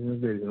enterprise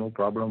business, there is no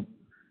problem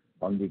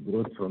on the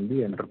growth from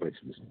the enterprise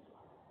business.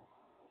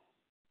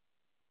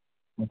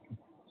 Okay.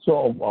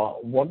 So,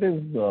 what is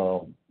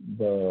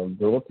the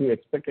growth you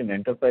expect in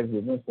enterprise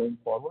business going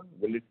forward?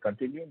 Will it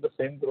continue the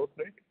same growth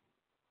rate?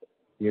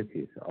 Yes.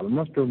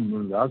 Almost in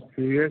the last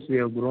few years, we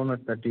have grown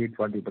at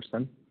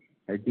 38-40%.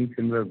 I think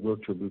similar growth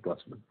should be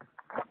possible.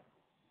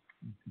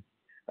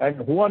 And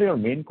who are your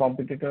main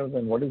competitors,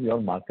 and what is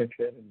your market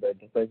share in the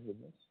enterprise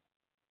business?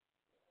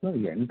 No,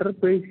 the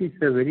enterprise is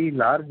a very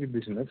large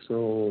business,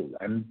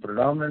 and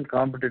predominant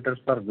competitors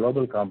are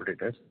global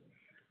competitors,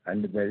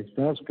 and there is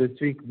no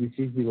specific, this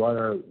is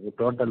the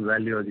total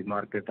value of the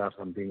market or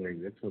something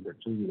like that. So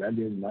that's why the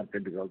value of the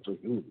market is also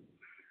huge.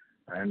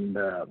 And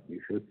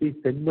if you see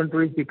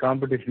segment-wise, the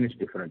competition is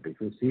different. If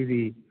you see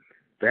the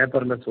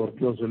paperless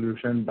workflow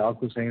solution,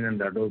 DocuSign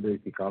and Adobe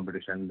is the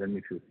competition. Then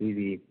if you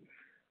see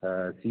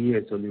the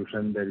CA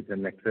solution, there is a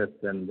Nexus,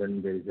 and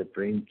then there is a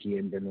Prime Key,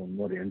 and then one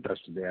more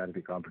Entrust, they are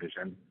the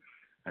competition.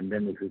 And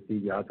then if you see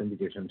the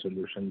authentication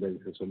solution, there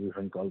is a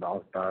solution called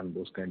Okta, and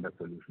those kind of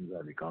solutions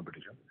are the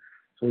competition.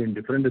 So in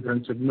different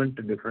segments,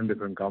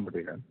 different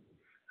competition.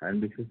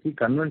 And if you see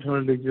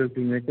conventional digital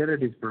signature,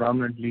 it is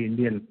predominantly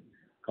Indian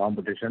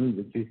competition,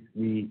 which is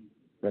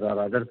there are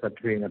other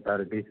certifying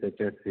authorities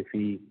such as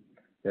CIFI,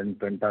 then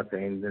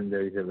PentaSign, then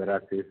there is a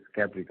Verasys,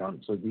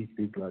 Capricorn. So these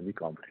people are the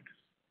competitors.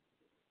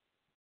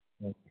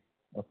 Okay.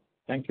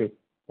 Thank you,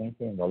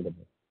 and all the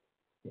best.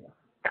 Yeah.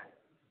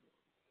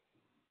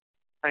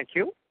 Thank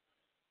you.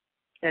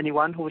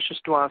 Anyone who wishes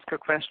to ask a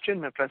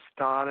question may press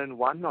star and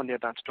 1 on their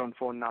touchtone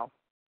phone now.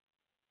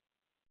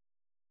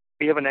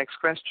 We have a next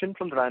question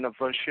from the line of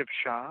Varshib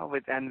Shah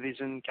with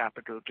Envision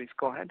Capital. Please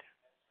go ahead.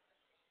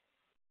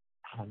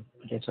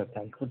 Yes, sir.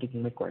 Thank you for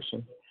taking my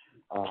question.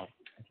 I'm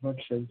not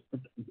sure,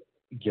 but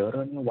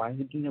year-on-year, why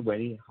is it in a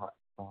very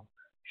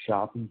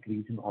sharp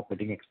increase in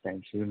operating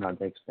expenses and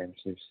other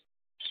expenses?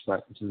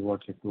 Which is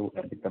what led to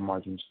the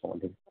margins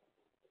falling.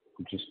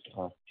 Just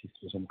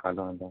some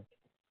color on that.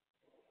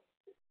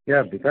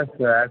 Yeah, because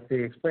as I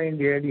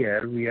explained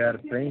earlier, we are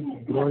trying to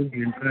grow in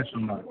the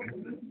international market.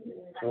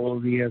 So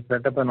we have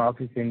set up an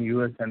office in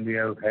US, and we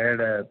have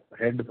hired a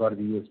head for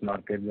the US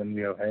market. Then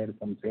we have hired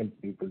some sales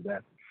people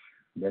there.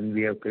 Then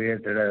we have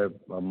created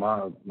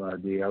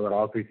our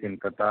office in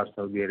Qatar,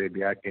 Saudi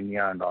Arabia,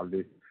 Kenya, and all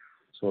this.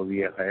 So we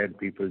have hired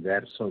people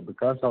there. So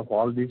because of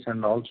all this,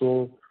 and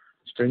also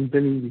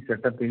strengthening the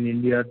setup in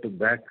India to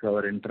back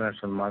our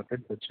international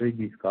market, that's why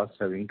these costs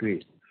have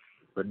increased.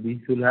 But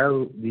these will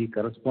have the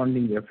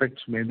corresponding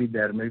effects. Maybe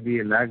there may be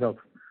a lag of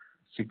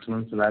 6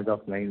 months, lag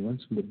of 9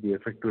 months, but the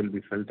effect will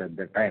be felt at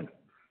that time.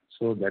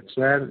 So that's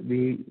where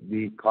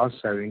the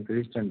costs have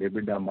increased, and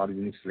EBITDA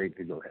margin is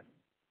slightly lower.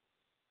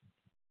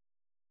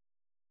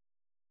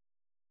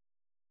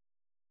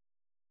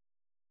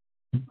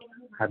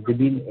 Have they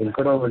been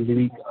incurred or will they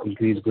be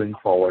increased going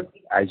forward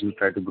as you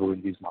try to grow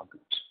in these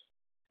markets?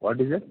 What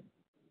is it?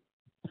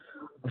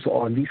 So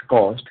all these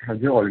costs,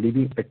 have they already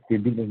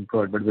been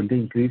incurred, but will they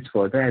increase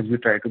further as you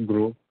try to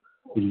grow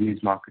in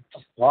these markets?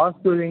 Cost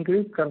will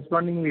increase,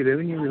 correspondingly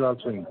revenue will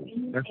also increase.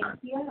 That's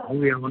all.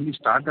 We have only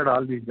started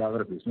all these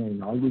geographies. Now,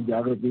 in all these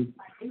geographies,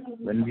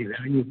 when the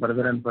revenue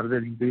further and further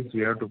increase,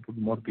 we have to put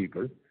more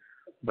people,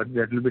 but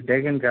that will be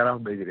taken care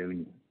of by the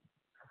revenue.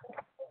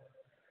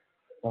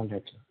 All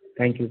right, sir.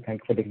 Thank you.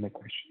 Thank you for taking my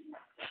question.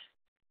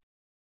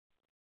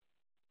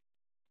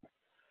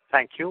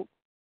 Thank you.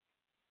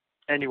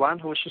 Anyone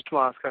who wishes to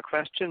ask a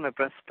question may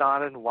press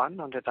star and 1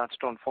 on their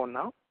touchtone phone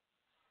now.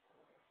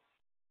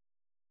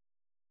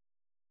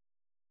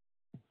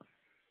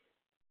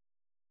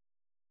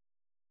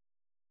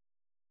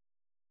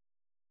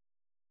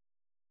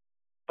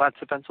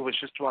 Participants who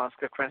wishes to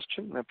ask a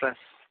question may press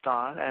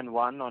star and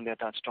 1 on their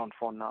touchtone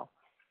phone now.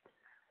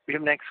 We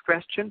have next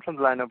question from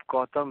the line of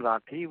Gautam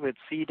Rathi with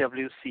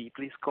CWC.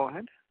 Please go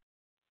ahead.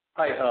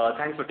 Hi,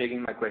 thanks for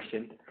taking my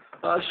question.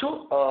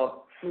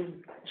 So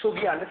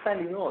we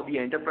understand, the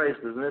enterprise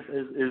business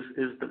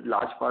is the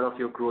large part of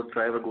your growth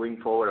driver going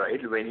forward, right?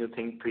 When you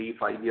think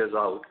 3-5 years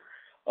out,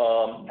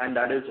 and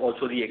that is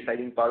also the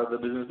exciting part of the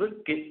business.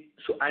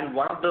 And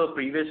one of the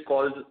previous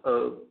calls,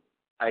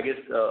 I guess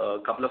a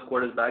couple of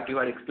quarters back, you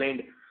had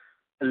explained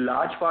a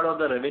large part of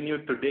the revenue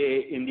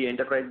today in the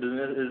enterprise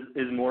business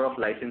is more of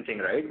licensing,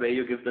 right? Where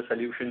you give the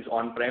solutions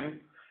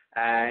on-prem,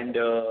 and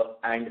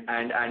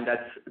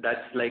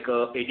that's like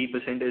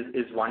 80%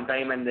 is one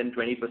time, and then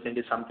 20%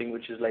 is something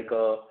which is like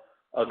a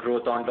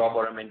growth on top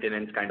or a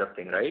maintenance kind of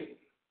thing, right?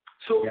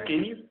 So yeah.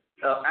 Can you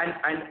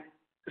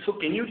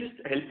can you just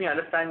help me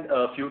understand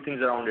a few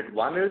things around it?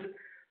 One is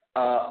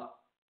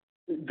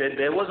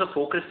there was a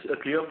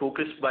clear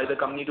focus by the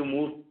company to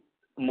move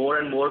more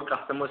and more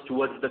customers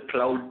towards the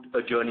cloud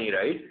journey,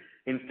 right?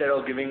 Instead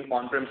of giving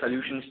on-prem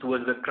solutions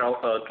towards the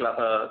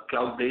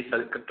cloud-based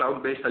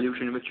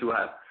solution which you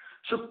have.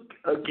 So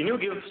can you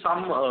give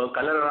some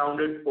color around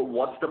it?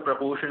 What's the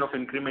proportion of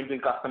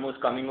incremental customers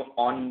coming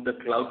on the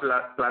cloud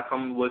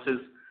platform versus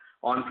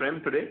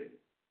on-prem today?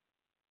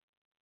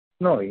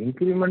 No,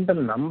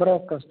 incremental number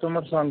of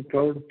customers on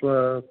cloud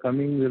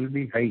coming will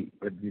be high.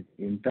 But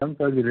in terms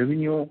of the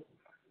revenue,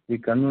 the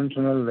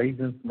conventional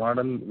license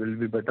model will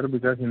be better,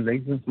 because in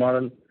license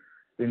model,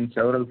 in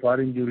several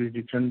foreign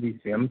jurisdictions, the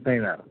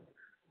eMudhra,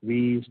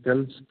 we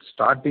still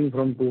starting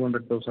from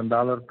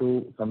 $200,000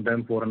 to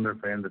sometimes $400,000,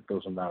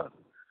 $500,000.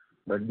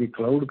 But the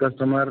cloud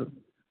customer,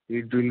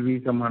 it will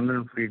be some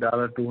 $150,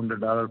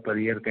 $200 per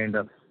year kind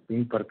of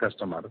thing per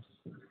customer.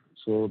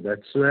 So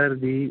that's where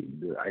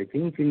I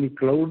think in the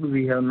cloud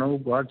we have now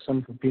got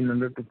some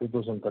 1,500 to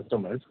 2,000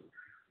 customers,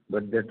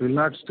 but that will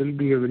not still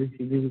be a very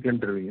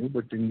significant revenue.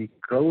 But in the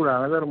cloud,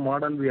 another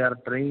model we are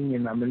trying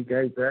in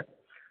America is that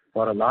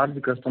for a large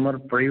customer,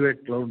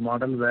 private cloud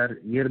model where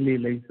yearly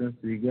license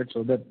we get,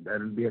 so that there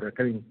will be a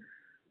recurring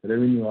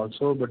revenue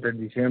also. But at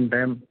the same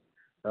time,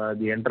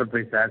 the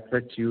enterprise as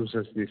such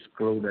uses this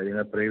cloud in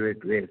a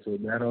private way. So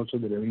there also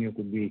the revenue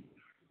could be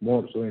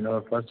more. So in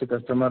our first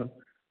customer,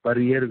 per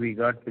year we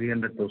got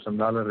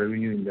 $300,000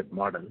 revenue in that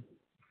model.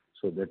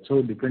 So that's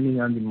how,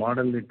 depending on the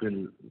model, it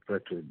will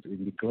fluctuate.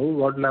 In the cloud,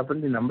 what will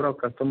happen, the number of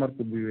customers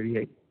could be very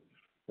high,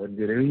 but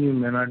the revenue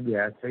may not be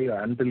as high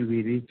until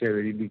we reach a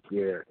very big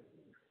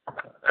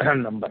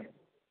number.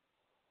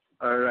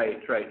 Right.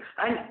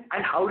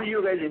 And how do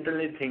you guys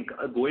internally think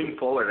going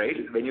forward,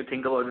 right? When you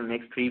think about the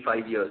next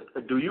 3-5 years,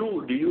 do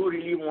you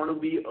really want to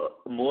be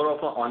more of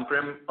an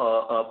on-prem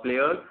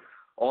player,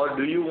 or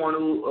do you want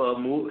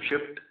to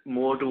shift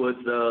more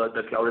towards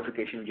the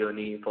cloudification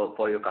journey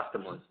for your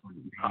customers?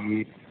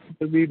 It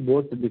will be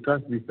both,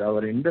 because this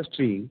our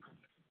industry,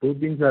 two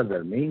things are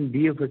there. Main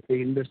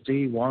BFSI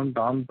industry want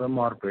on-prem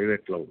or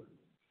private cloud.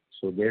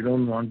 So they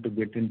don't want to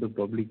get into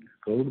public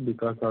cloud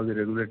because of the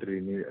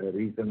regulatory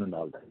reason and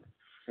all that.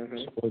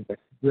 So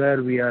that's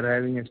where we are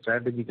having a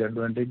strategic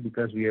advantage,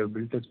 because we have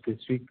built a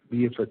specific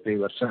BFSI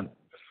version,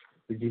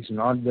 which is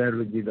not there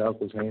with the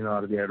DocuSign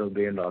or the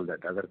Adobe and all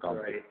that other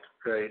companies.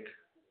 Right.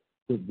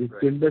 So this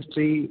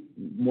industry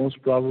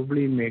most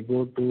probably may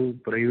go to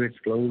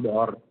private cloud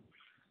or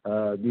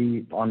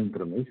the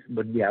on-premise,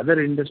 but the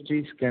other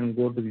industries can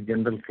go to the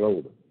general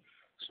cloud.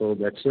 So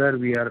that's where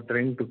we are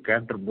trying to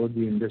cater both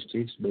the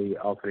industries by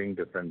offering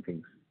different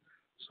things.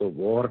 So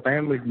over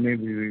time, it may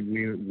be,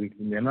 we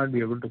may not be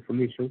able to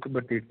fully shoot,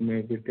 but it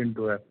may get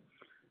into a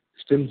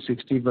still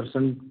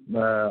 60%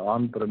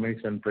 on-premise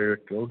and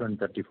private cloud and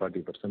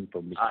 30-40%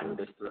 public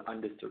cloud.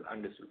 Understood.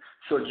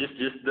 So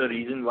just the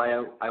reason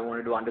why I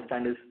wanted to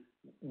understand is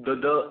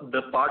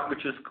the part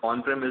which is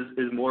on-prem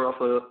is more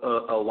of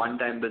a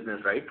one-time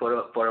business, right?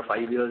 For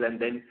 5 years, and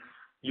then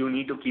you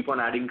need to keep on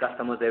adding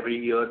customers every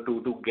year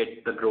to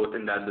get the growth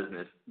in that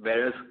business.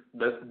 Whereas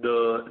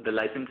the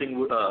licensing,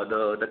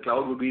 the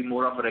cloud would be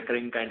more of a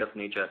recurring kind of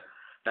nature.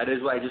 That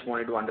is why I just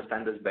wanted to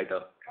understand this better.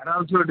 And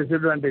also a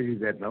disadvantage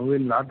is that now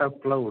in lot of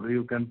cloud,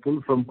 you can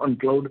pull from one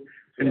cloud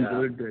and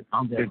go into a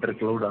competitor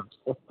cloud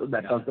also. So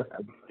that also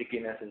happens.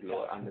 Stickiness is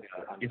lower.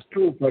 Understood. Just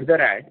to further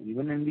add,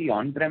 even in the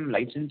on-prem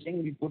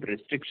licensing, we put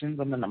restrictions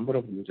on the number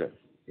of users.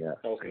 Yeah.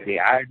 Okay. They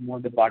add more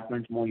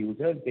departments, more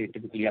users, they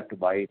typically have to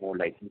buy more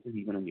licenses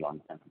even on the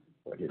on-prem.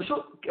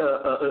 So,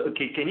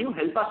 can you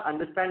help us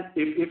understand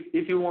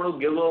if you want to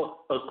give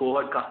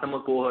a customer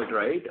cohort,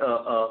 right?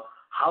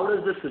 How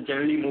does this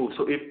generally move?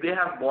 So if they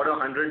have bought a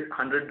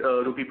 100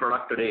 rupee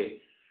product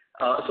today,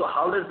 so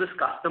how does this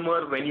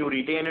customer, when you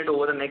retain it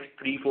over the next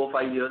 3, 4,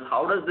 5 years,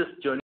 how does this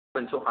journey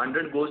happen? So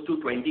 100 goes to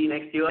 20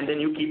 next year, and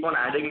then you keep on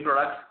adding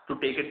products to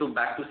take it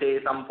back to say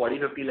some 40,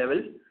 50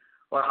 levels,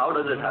 or how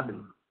does it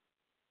happen?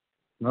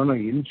 No.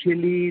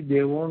 Initially,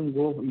 they won't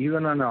go,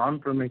 even on an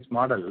on-premise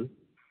model,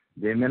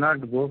 they may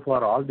not go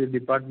for all the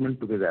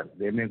departments together.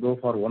 They may go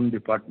for one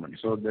department.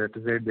 So that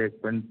is why they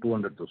spend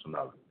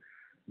 $200,000.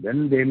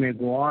 Then they may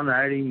go on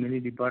adding many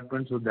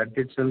departments, so that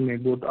itself may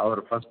go to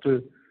our first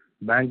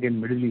bank in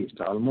Middle East.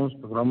 Almost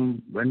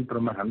went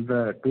from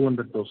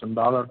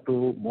 $200,000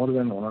 to more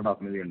than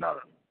 $1.5 million.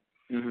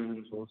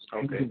 So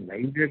something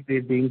like that,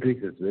 it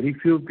increases. Very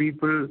few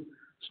people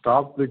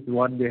stop with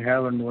what they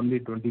have and only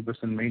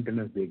 20%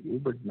 maintenance they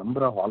give, but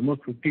number of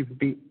almost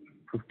 50%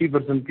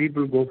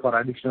 people go for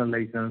additional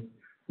license,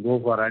 go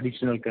for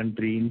additional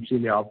country,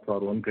 initially opt for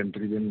one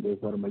country, then go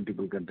for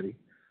multiple country.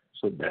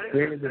 So that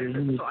way the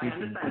revenue. So I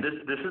understand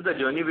this is the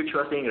journey which you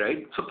are saying,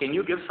 right? So can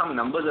you give some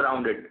numbers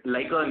around it,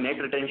 like a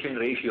net retention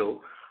ratio,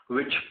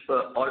 which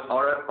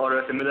or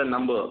a similar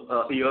number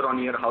year on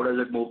year? How does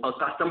it move? A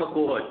customer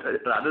cohort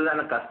rather than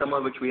a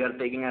customer which we are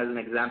taking as an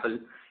example.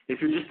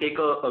 If you just take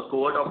a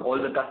cohort of all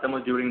the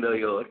customers during the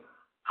year,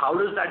 how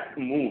does that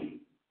move?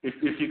 If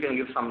you can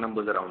give some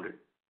numbers around it.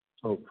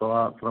 So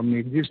from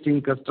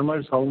existing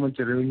customers, how much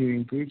revenue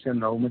increase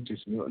and how much is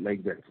new,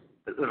 like that.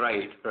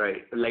 Right.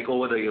 Like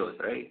over the years,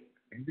 right?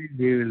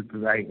 Maybe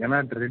I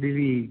cannot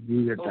readily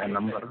give that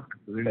number.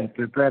 We will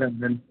prepare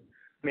and then.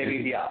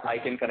 Maybe I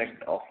can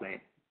connect offline.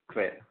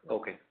 Fair.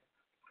 Okay.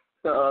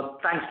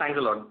 Thanks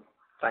a lot.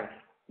 Thanks.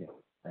 Yeah.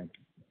 Thank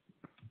you.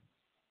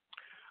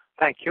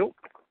 Thank you.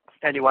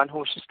 Anyone who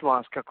wishes to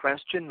ask a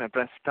question may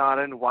press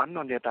star and one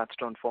on your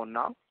touchtone phone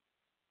now.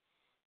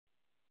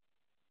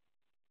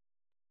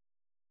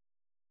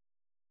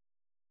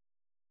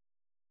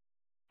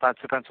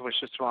 Participants who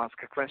wishes to ask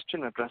a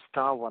question may press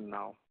star one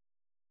now.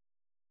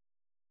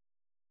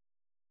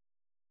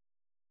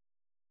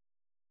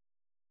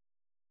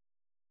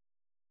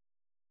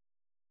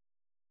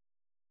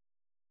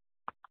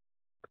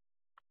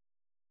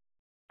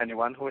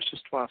 Anyone who wishes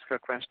to ask a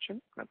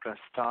question may press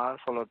star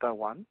followed by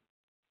one.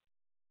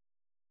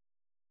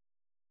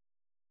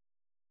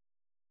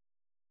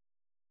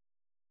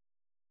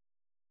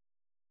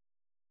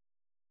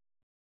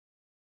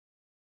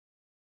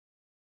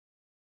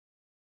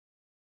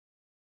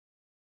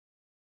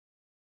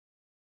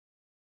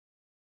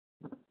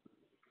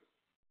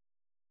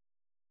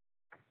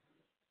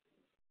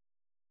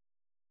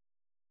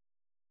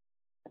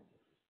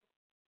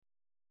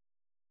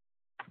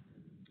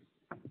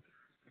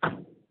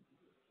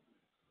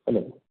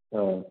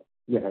 Hello.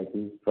 Yeah, I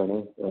think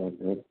Pranav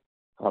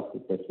ask the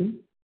question.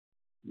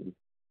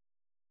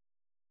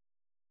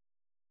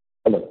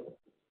 Hello.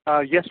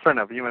 Yes,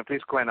 Pranav, you may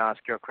please go and ask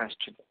your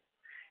question.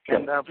 Sure.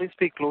 And please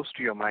speak close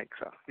to your mic,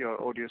 sir.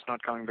 Your audio is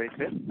not coming very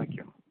clear. Thank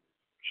you.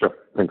 Sure.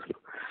 Thanks.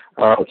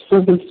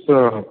 So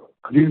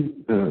could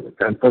you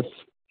help us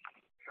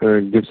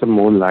give some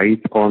more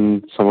light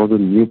on some of the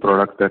new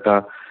products that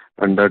are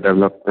under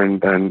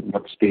development and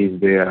what stage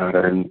they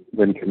are and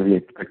when can we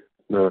expect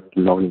to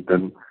launch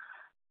them?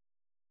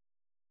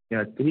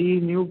 Yeah,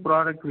 3 new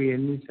products we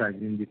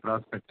envisage in the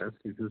prospectus.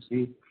 If you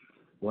see,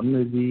 one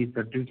is the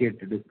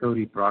certificate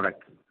discovery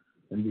product,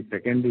 and the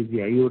second is the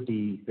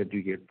IoT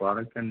certificate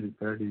product, and the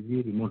third is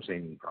the remote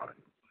signing product.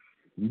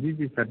 This is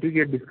the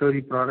certificate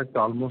discovery product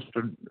almost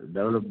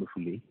developed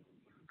fully.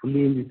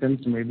 Fully in the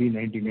sense maybe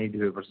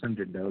 90-95%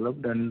 it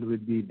developed, and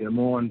with the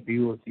demo and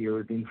POC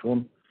everything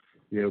shown,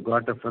 we have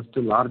got a first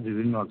large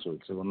win also.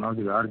 It's one of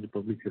the large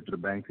public sector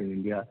banks in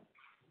India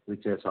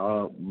which has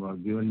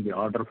given the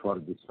order for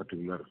this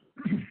particular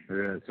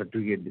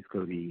certificate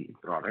discovery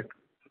product.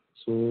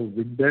 So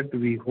with that,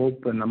 we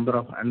hope a number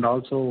of, and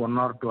also 1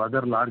 or 2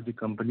 other large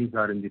companies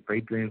are in the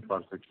pipeline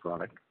for such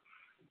product.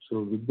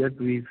 So with that,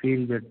 we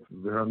feel that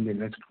from the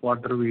next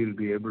quarter, we will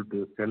be able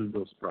to sell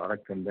those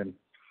products and then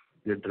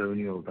get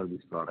revenue out of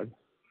this product.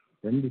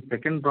 Then the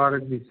second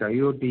product is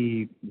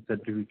IoT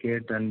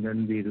certificate and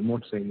then the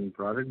remote signing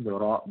product. They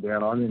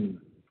are all in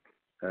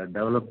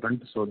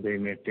development, so they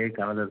may take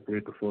another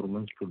 3 to 4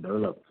 months to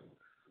develop.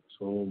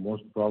 So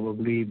most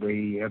probably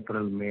by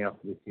April, May of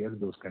this year,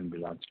 those can be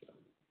launched.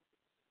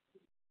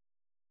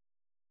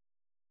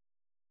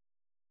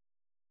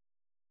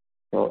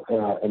 So,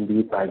 and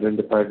we've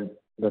identified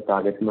the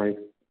target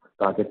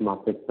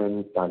markets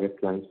and target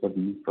clients for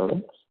these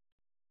products?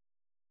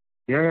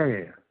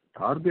 Yeah.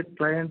 Target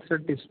client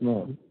set is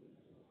known.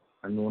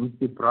 And once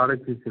the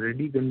product is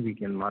ready, then we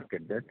can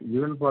market that.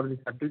 Even for the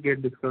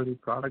certificate discovery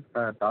product,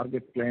 our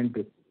target client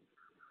is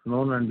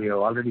known and we have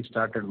already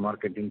started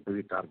marketing to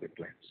the target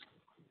clients.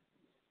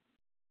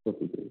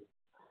 Okay.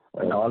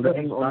 And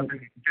already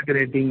started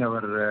integrating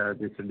our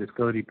this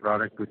discovery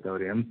product with our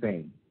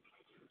MSign,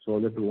 so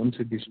that once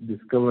it is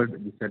discovered,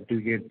 the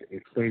certificate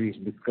expiry is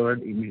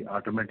discovered,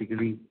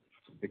 automatically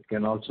it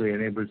can also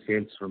enable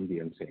sales from the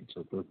MSign.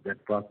 So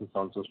that process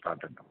also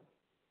started now.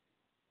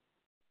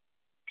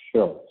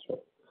 Sure.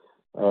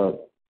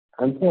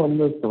 And so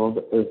on some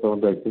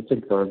of the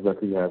existing products that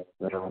we have,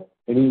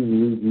 any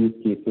new use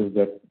cases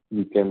that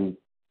we can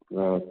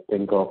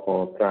think of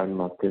or try and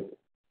market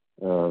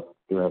to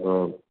have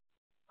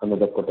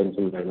another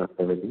potential line of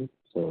revenue?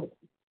 So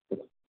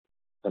just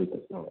help us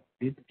now.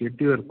 Please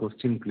get your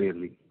question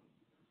clearly.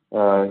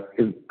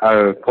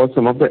 For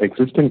some of the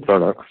existing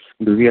products,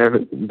 do we have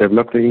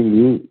developed any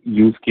new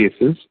use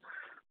cases,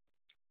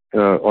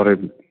 or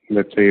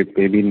let's say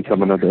maybe in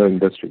some another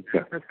industry?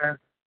 Yeah.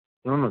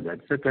 No,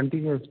 that's a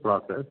continuous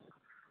process.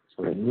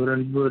 So newer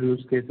and newer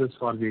use cases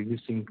for the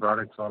existing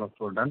products are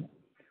also done.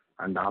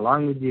 And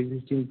along with the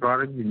existing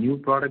product, the new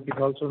product is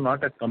also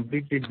not a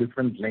completely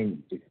different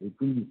line. It's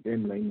within the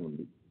same line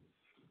only.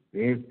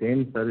 The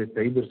same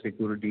cyber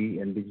security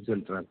and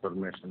digital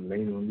transformation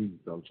line only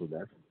is also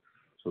there.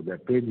 So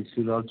that way this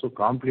will also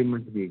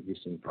complement the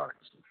existing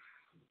products.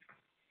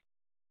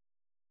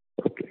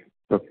 Okay.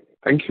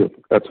 Thank you.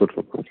 That's what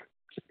we're going.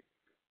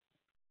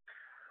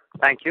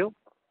 Thank you.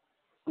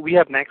 We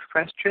have next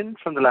question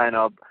from the line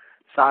of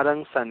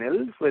Sarang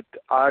Sanil with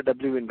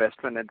RW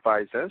Investment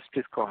Advisors.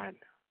 Please go ahead.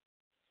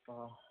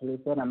 Hello,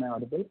 sir. Am I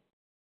audible?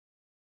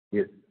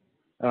 Yes.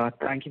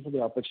 Thank you for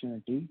the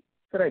opportunity.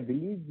 Sir, I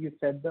believe you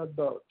said that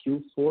the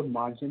Q4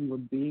 margin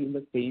would be in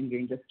the same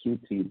range as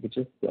Q3, which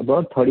is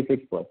about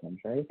 36%,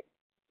 right?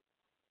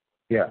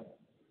 Yeah.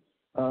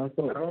 So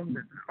around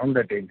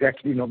that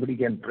exactly, nobody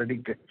can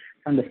predict it.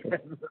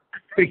 Understood.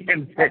 We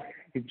can say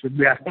it should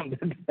be around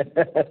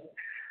that.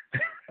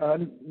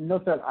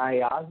 No, sir. I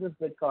asked this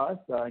because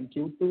in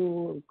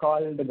Q2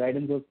 call, the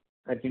guidance was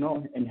that, in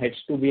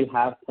H2 we'll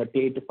have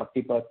 38 to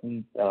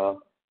 40%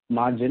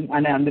 margin.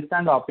 And I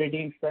understand the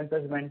operating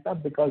expenses went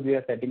up because we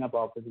are setting up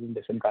offices in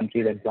different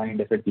countries, employing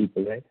different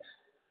people, right?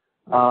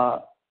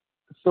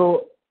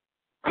 So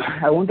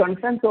I want to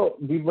understand, so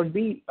we would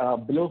be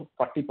below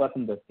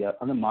 40% this year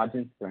on the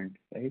margins front,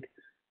 right?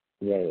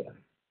 Yeah.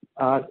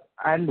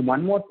 And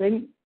one more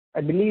thing,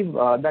 I believe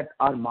that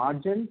our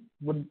margins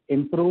would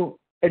improve.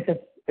 It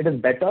is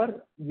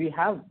better. We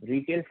have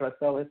retail trust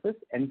services,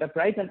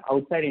 enterprise, and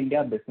outside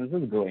India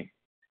businesses growing,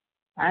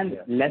 and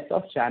less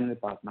of channel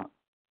partner.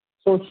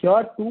 So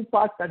here, two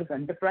parts, that is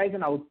enterprise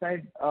and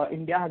outside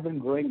India, have been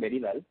growing very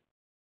well,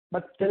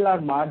 but still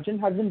our margin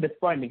has been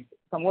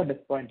somewhat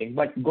disappointing.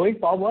 But going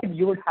forward,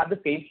 you would have the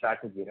same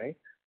strategy, right?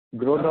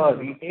 Grow the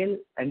retail,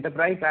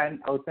 enterprise, and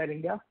outside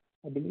India,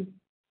 I believe.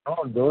 No,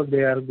 though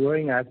they are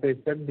growing, as I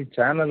said,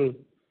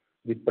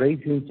 the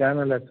pricing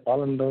channel has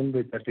fallen down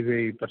by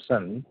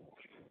 35%.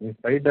 In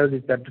spite of the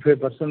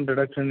 35%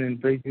 reduction in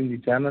pricing the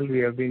channel, we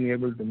have been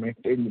able to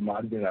maintain the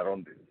margin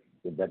around it.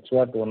 So that's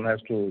what one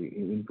has to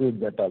include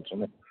that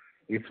also.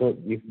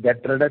 If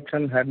that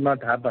reduction had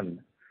not happened,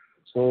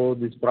 so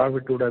this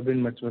profit would have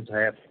been much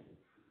higher.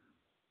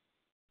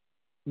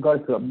 Got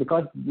it, sir.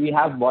 Because we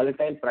have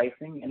volatile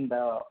pricing in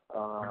the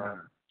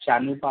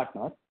channel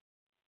partners,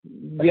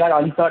 we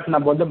are uncertain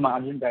about the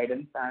margin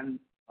guidance and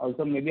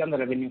also maybe on the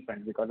revenue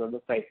front because of the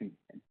pricing.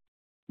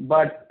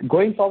 But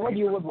going forward,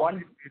 you would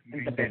want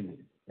enterprise.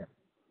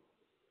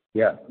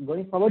 Yeah.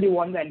 Going forward, you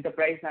want the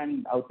enterprise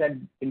and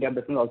outside India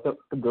business also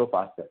to grow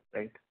faster,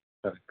 right?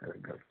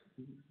 Correct.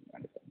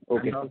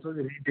 Okay. And also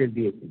the retail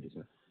DSP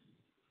business.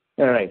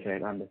 Right.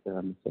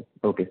 Understood.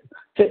 Okay.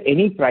 So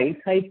any price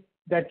hike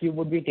that you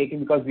would be taking,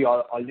 because we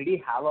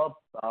already have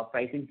a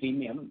pricing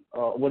premium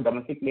over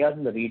domestic players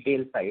in the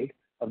retail side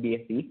of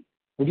DSP,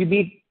 would you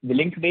be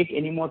willing to take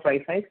any more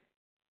price hikes?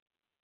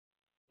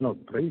 No,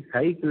 price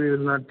hike we will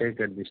not take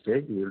at this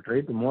stage. We will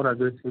try to more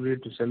aggressively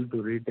to sell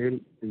to retail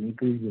to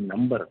increase the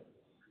number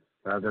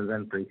rather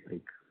than price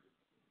hike.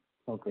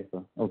 Okay,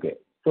 sir. Okay.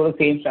 So the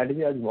same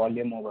strategy as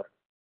volume over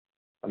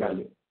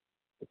value.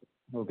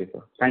 Okay,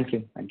 sir. Thank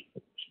you. Thank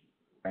you.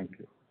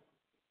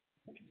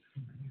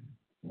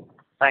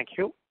 Thank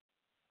you.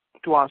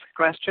 To ask a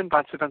question,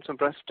 participants will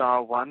press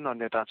star 1 on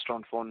their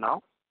touchtone phone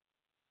now.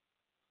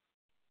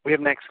 We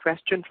have next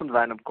question from the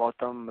line of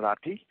Gautam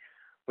Rathi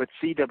with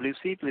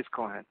CWC. Please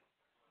go ahead.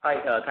 Hi,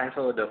 thanks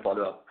for the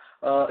follow-up.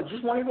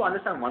 Just wanted to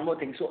understand one more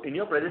thing. So in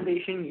your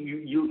presentation,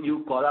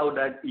 you call out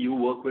that you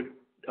work with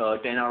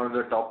 10 out of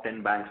the top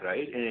 10 banks,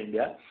 right, in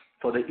India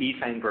for the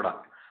e-sign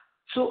product.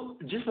 So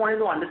just wanted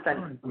to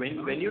understand,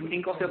 when you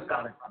think of your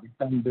product.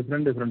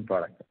 Different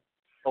product.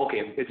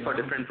 Okay, it's for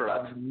different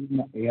products.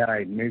 Yeah,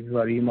 it makes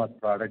for eMudhra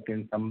product.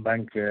 In some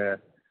bank,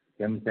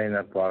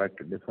 M-signer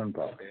product, different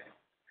product.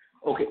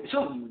 Okay,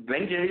 so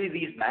when generally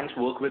these banks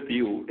work with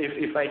you,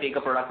 if I take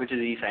a product which is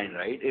e-sign,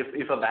 right?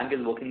 If a bank is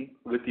working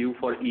with you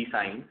for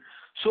e-sign,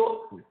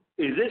 so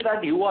is it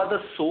that you are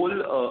the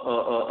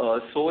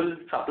sole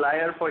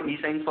supplier for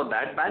e-sign for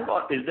that bank,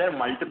 or is there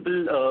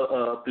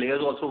multiple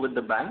players also with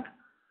the bank,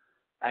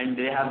 and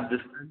they have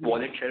this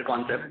wallet share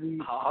concept?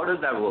 How does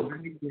that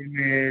work? They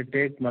may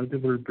take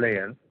multiple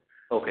players.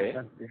 Okay.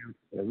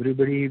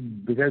 Everybody,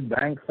 because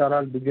banks are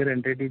all bigger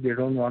entity, they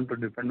don't want to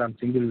depend on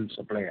single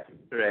supplier.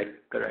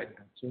 Correct.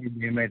 So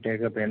they may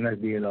take up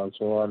NSDL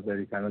also, or there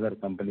is another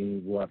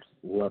company who are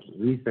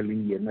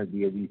reselling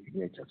NSDL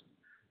signatures.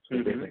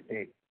 So they may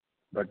take.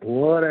 But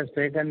whoever has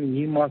taken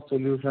eMudhra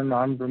solution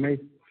on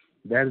premise,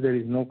 there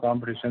is no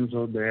competition,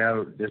 so they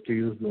have just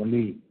used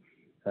only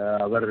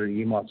our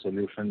eMudhra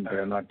solution. They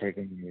are not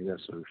taking either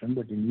solution.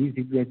 But in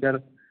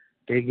e-signature,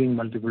 taking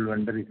multiple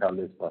vendors is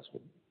always possible.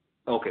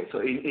 Okay, so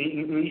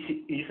in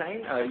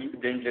e-sign,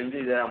 then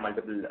generally there are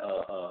multiple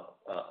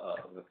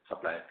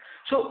suppliers.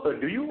 So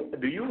do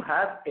you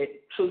have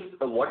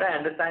what I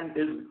understand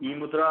is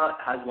eMudhra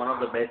has one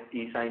of the best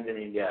e-signs in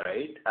India,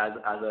 right? As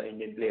an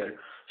Indian player.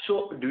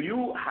 So do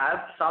you have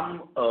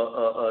some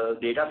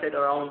data set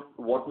around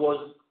what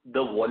was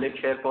the wallet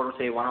share for,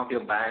 say, one of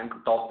your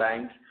top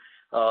banks,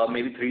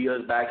 maybe 3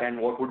 years back,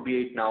 and what would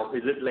be it now?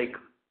 Is it like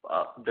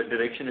the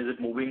direction, is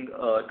it moving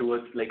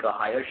towards like a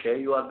higher share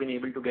you have been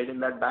able to get in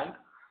that bank?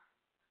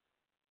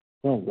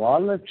 No,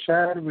 wallet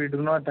share we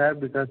do not have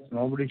because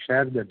nobody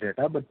shares the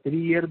data. But 3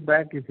 years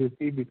back, if you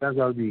see, because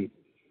of the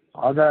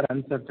other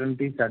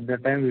uncertainties at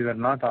that time, we were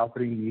not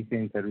offering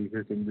e-sign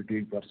services in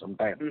between for some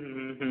time.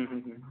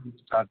 We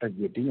started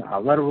getting.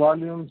 Our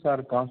volumes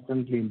are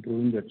constantly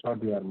improving. That's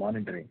what we are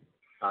monitoring.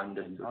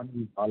 Understood. Not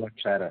the wallet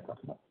share as of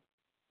now.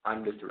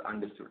 Understood.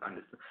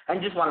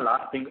 And just one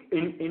last thing.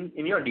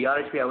 In your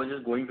DRHP, I was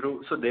just going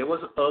through. So there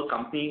was a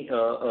company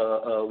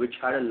which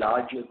had a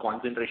large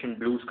concentration,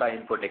 Blue Sky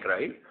Infotech,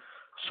 right?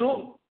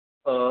 So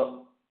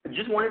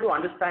just wanted to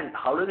understand,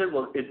 how does it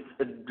work?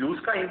 Blue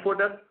Sky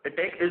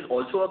Infotech is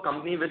also a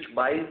company which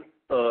buys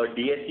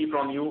DSC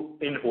from you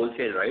in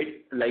wholesale,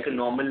 right? Like a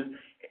normal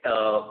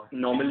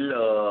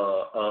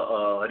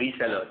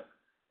reseller,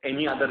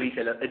 any other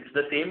reseller. It's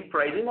the same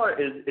pricing, or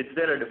is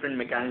there a different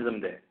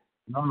mechanism there?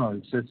 No,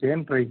 it's the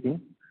same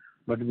pricing.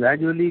 But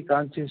gradually,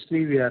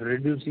 consciously, we are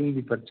reducing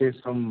the purchase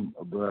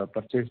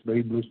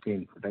by Blue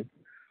Sky Infotech.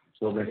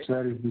 So that's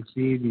where if you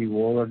see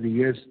over the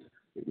years,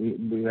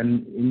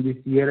 when in this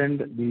year end,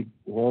 the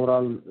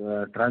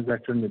overall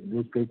transaction with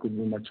Blue Sky could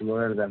be much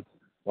lower than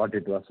what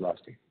it was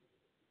last year.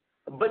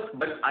 But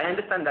I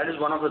understand that is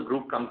one of the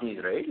group companies,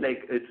 right?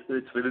 Like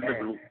it's within the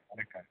group,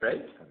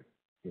 right?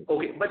 Yes.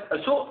 Okay, but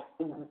so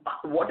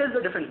what is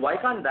the difference? Why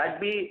can't that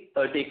be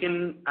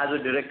taken as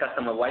a direct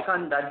customer? Why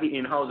can't that be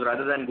in-house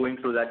rather than going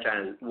through that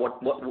channel?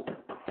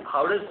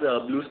 How does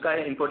Blue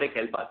Sky Infotech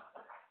help us?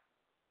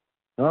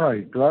 No,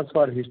 it was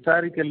for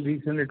historical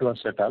reason it was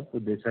set up.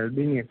 This has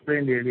been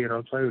explained earlier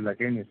also. I will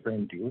again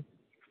explain to you.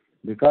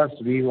 Because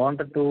we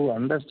wanted to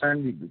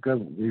understand, because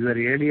we were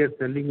earlier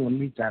selling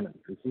only channel.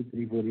 You see,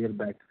 3-4 years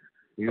back,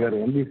 we were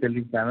only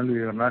selling channel.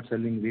 We were not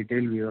selling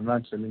retail. We were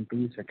not selling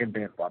to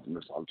second-tier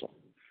partners also.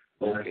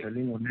 We were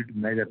selling only to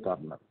major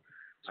partners.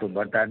 So,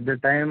 but at the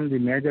time, the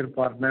major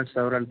partners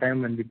several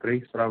times when the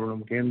price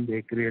problem came,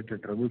 they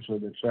created trouble. So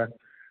that's why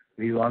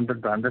we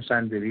wanted to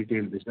understand the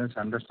retail business,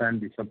 understand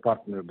the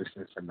sub-partner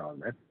business and all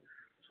that.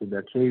 So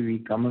that's why we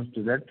commenced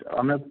to that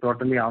on a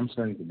totally arm's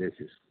length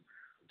basis.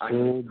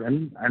 So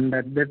then, and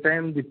at that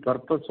time, the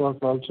purpose was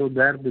also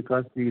there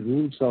because the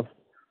rules of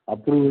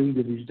approving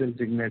the digital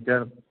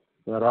signature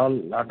were all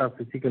lot of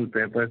physical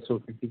papers.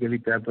 So physically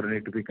paper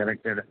need to be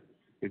corrected.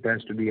 It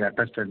has to be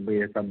attested by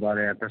a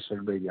sub-RA,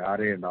 attested by the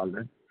RA and all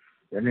that.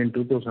 Then in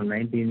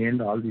 2019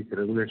 end, all these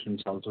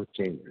regulations also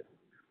changed.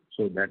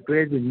 So that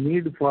way the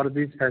need for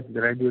this has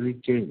gradually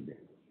changed.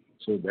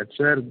 So that's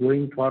where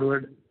going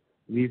forward,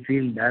 we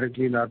feel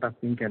directly lot of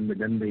things can be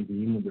done by the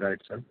eMudhra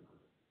itself.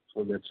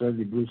 So that's why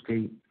the Blue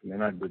Sky may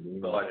not be doing.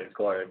 Got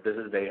it. This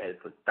is very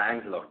helpful.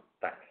 Thanks a lot.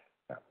 Thanks.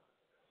 Yeah.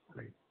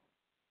 Right.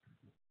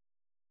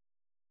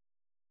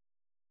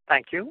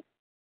 Thank you.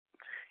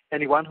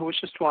 Anyone who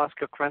wishes to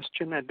ask a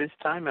question at this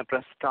time,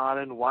 press star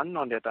and 1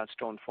 on their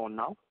touchtone phone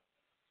now.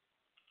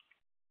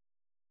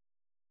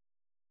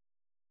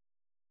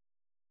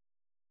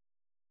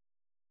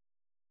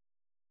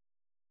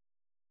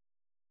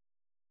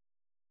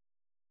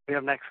 We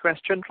have next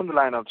question from the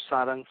line of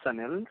Sarang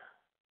Sanil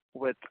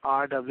with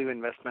RW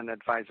Investment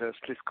Advisors.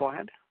 Please go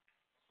ahead.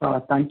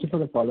 Thank you for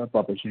the follow-up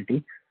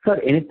opportunity. Sir,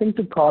 anything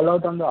to call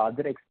out on the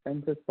other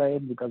expenses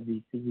side? Because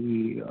we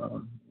see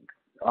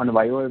on a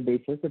YOY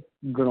basis, it's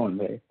grown,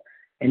 right?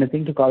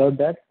 Anything to call out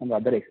there on the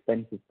other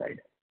expenses side?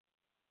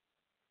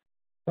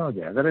 No,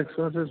 the other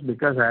expenses,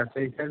 because as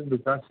I said,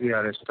 because we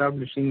are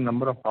establishing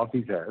number of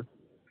offices.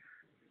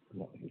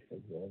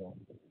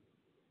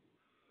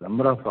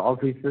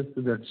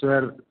 That's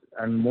where,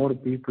 and more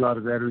people are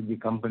there with the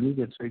company,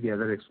 that's why the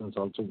other expense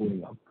also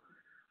going up.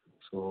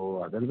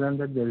 So other than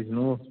that, there is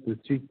no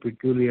specific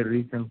peculiar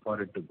reason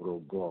for it to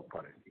go up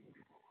or anything.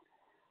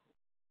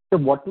 So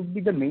what would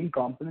be the main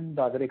component of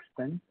the other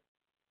expense?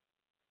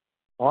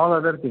 All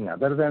other things,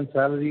 other than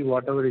salary,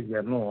 whatever is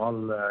there, no,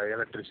 all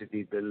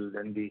electricity bill,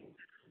 then the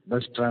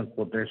bus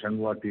transportation,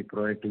 what we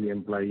provide to the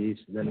employees,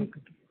 then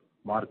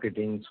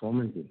marketing, so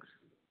many things.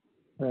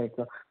 Right.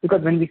 So,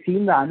 because when we see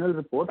in the annual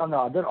report on the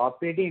other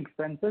operating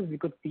expenses, we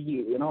could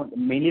see,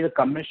 mainly the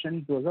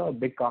commissions was a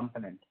big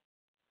component.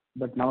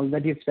 But now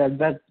that you've said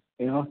that,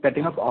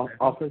 setting up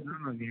office.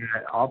 No, the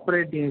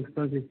operating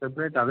expense is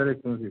separate, other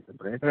expense is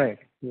separate. Right.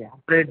 Yeah.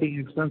 Operating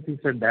expense is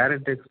a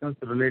direct expense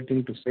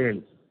relating to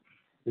sales,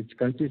 which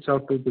consists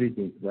of 2-3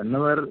 things.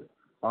 Whenever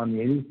on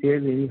any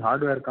sale, any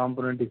hardware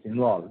component is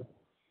involved,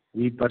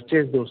 we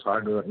purchase those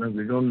hardware. No,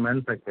 we don't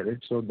manufacture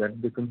it, so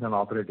that becomes an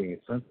operating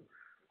expense.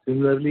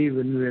 Similarly,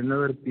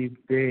 whenever we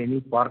pay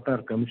any partner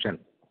commission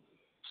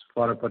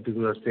for a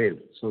particular sale,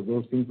 so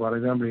those things, for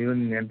example,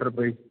 even in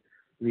enterprise,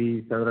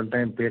 we several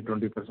times pay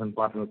 20%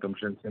 partner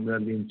commission.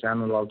 Similarly, in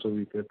channel also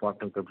we pay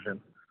partner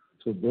commission.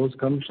 So those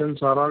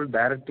commissions are all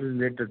directly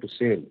related to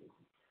sale.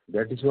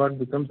 That is what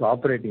becomes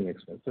operating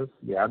expenses.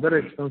 The other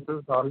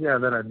expenses are the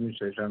other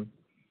administration,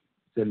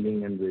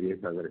 selling and various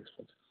other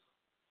expenses.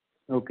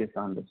 Okay,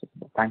 so understood.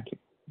 Thank you.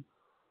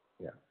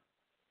 Yeah.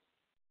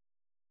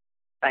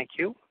 Thank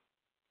you.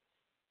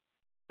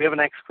 We have a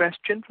next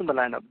question from the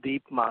line of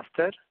Deep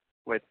Master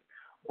with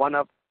One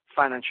Up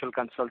Financial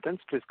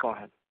Consultants. Please go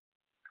ahead.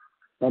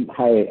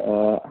 Hi.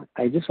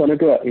 I just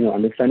wanted to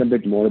understand a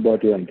bit more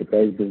about your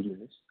enterprise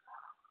business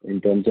in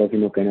terms of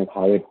kind of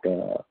how it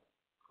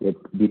would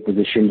be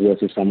positioned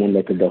versus someone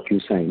like a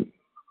DocuSign.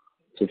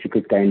 So if you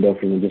could kind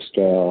of just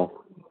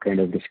kind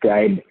of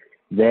describe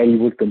where you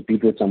would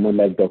compete with someone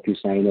like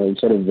DocuSign, or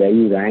sort of where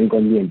you rank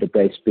on the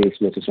enterprise space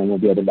versus some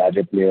of the other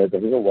larger players, or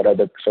what are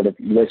the sort of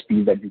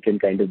USPs that you can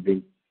kind of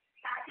bring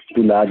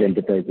to large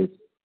enterprises?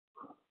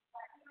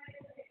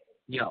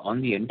 Yeah,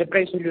 on the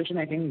enterprise solution,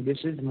 I think this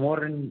is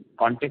more in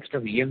context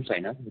of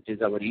eMsigner, which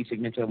is our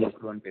e-signature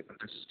workflow and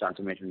paperless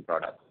transformation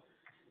product.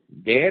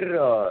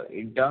 There,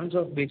 in terms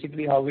of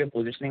basically how we are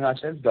positioning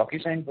ourselves,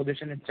 DocuSign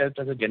position itself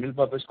as a general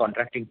purpose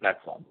contracting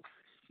platform,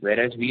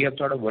 whereas we have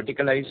sort of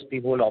verticalized the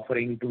whole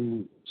offering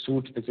to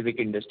suit specific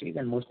industries,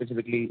 and more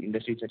specifically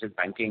industries such as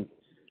banking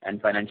and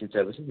financial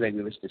services, where we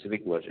have a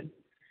specific version.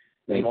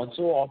 We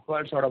also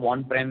offer sort of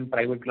on-prem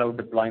private cloud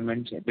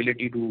deployments,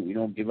 ability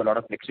to give a lot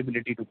of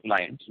flexibility to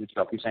clients, which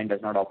DocuSign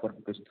does not offer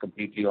because it's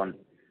completely on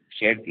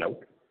shared cloud.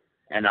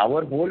 And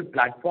our whole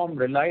platform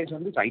relies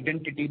on this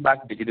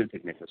identity-backed digital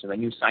signature. So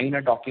when you sign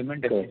a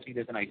document, definitely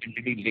there's an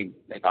identity link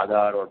like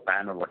Aadhaar or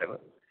PAN or whatever.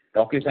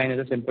 DocuSign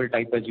is a simple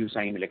type as you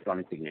sign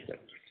electronic signature.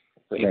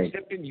 So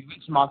except in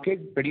US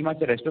market, pretty much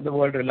the rest of the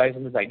world relies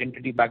on this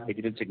identity-backed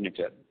digital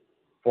signature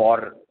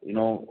for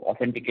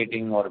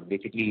authenticating or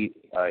basically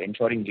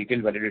ensuring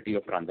legal validity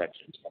of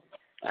transactions.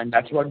 And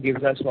that's what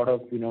gives us sort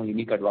of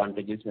unique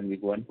advantages when we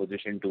go and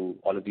position to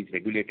all of these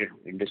regulated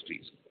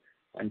industries.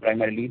 And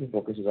primarily the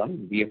focus is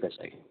on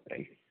BFSI,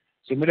 right?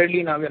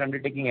 Similarly, now we are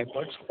undertaking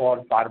efforts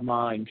for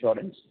pharma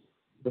insurance.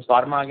 Because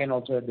pharma again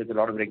also there's a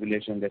lot of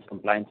regulation, there's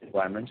compliance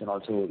requirements, and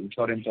also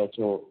insurance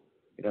also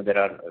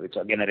it's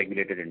again a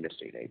regulated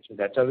industry, right? So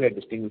that's how we are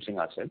distinguishing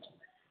ourselves.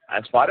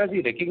 As far as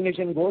the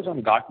recognition goes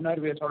on Gartner,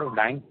 we are sort of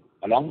ranked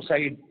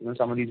alongside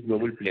some of these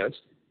global players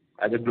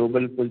as a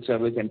global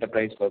full-service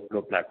enterprise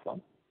workflow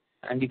platform.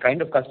 And the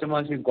kind of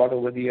customers we've got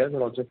over the years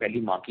are also fairly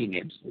marquee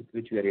names with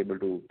which we are able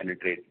to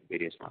penetrate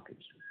various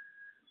markets.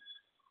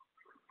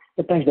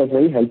 Thanks, that's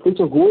very helpful.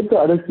 So who would the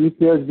other key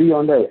players be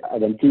on the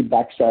identity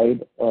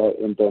backside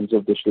in terms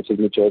of digital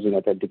signatures and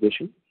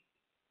authentication?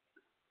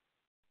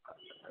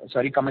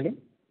 Sorry, come again?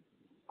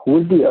 Who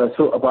is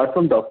so apart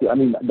from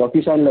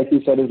DocuSign, like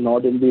you said, is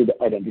not in the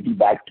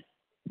identity-backed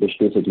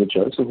digital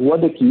signature. So who are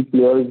the key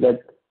players that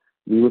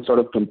we would sort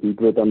of compete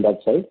with on that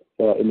side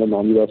in the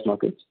non-US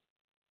markets?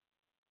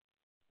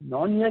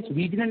 Non-US,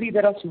 regionally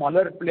there are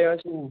smaller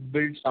players who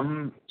build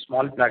some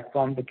small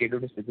platform to cater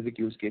to specific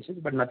use cases,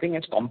 but nothing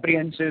as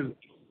comprehensive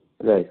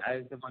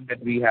as the one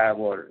that we have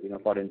or,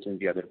 for instance,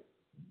 the other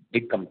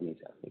big companies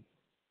have.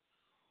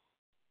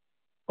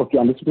 Okay,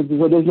 understood.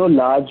 So there's no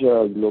large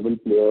global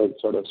player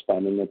sort of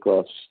spanning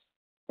across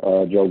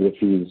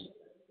geographies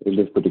in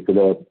this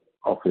particular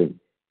offering.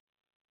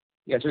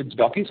 Yeah, so it's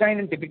DocuSign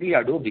and typically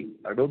Adobe.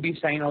 Adobe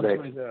Sign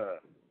also is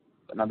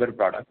another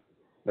product.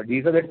 But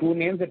these are the two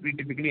names that we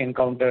typically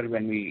encounter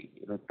when we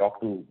talk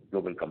to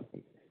global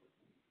companies.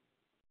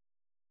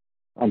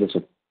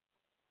 Understood.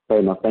 Fair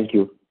enough. Thank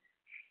you.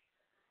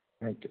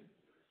 Thank you.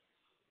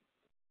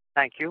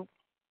 Thank you.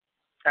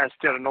 As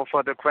there are no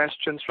further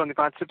questions from the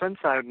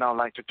participants, I would now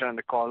like to turn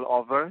the call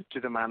over to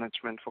the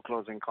management for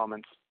closing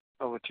comments.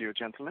 Over to you,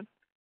 gentlemen.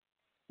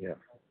 Yeah.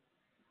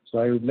 So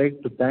I would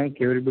like to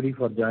thank everybody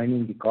for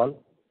joining the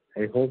call.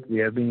 I hope we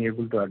have been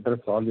able to address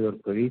all your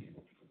queries.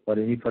 For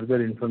any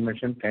further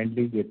information,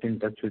 kindly get in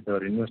touch with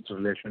our investor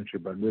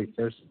relationship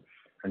advisors.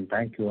 And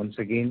thank you once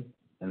again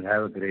and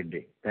have a great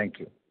day. Thank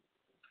you.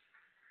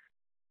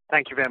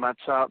 Thank you very much.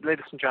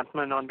 Ladies and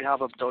gentlemen, on behalf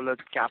of Dolat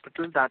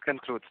Capital, that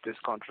concludes this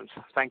conference.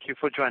 Thank you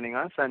for joining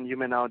us, and you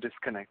may now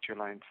disconnect your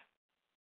lines.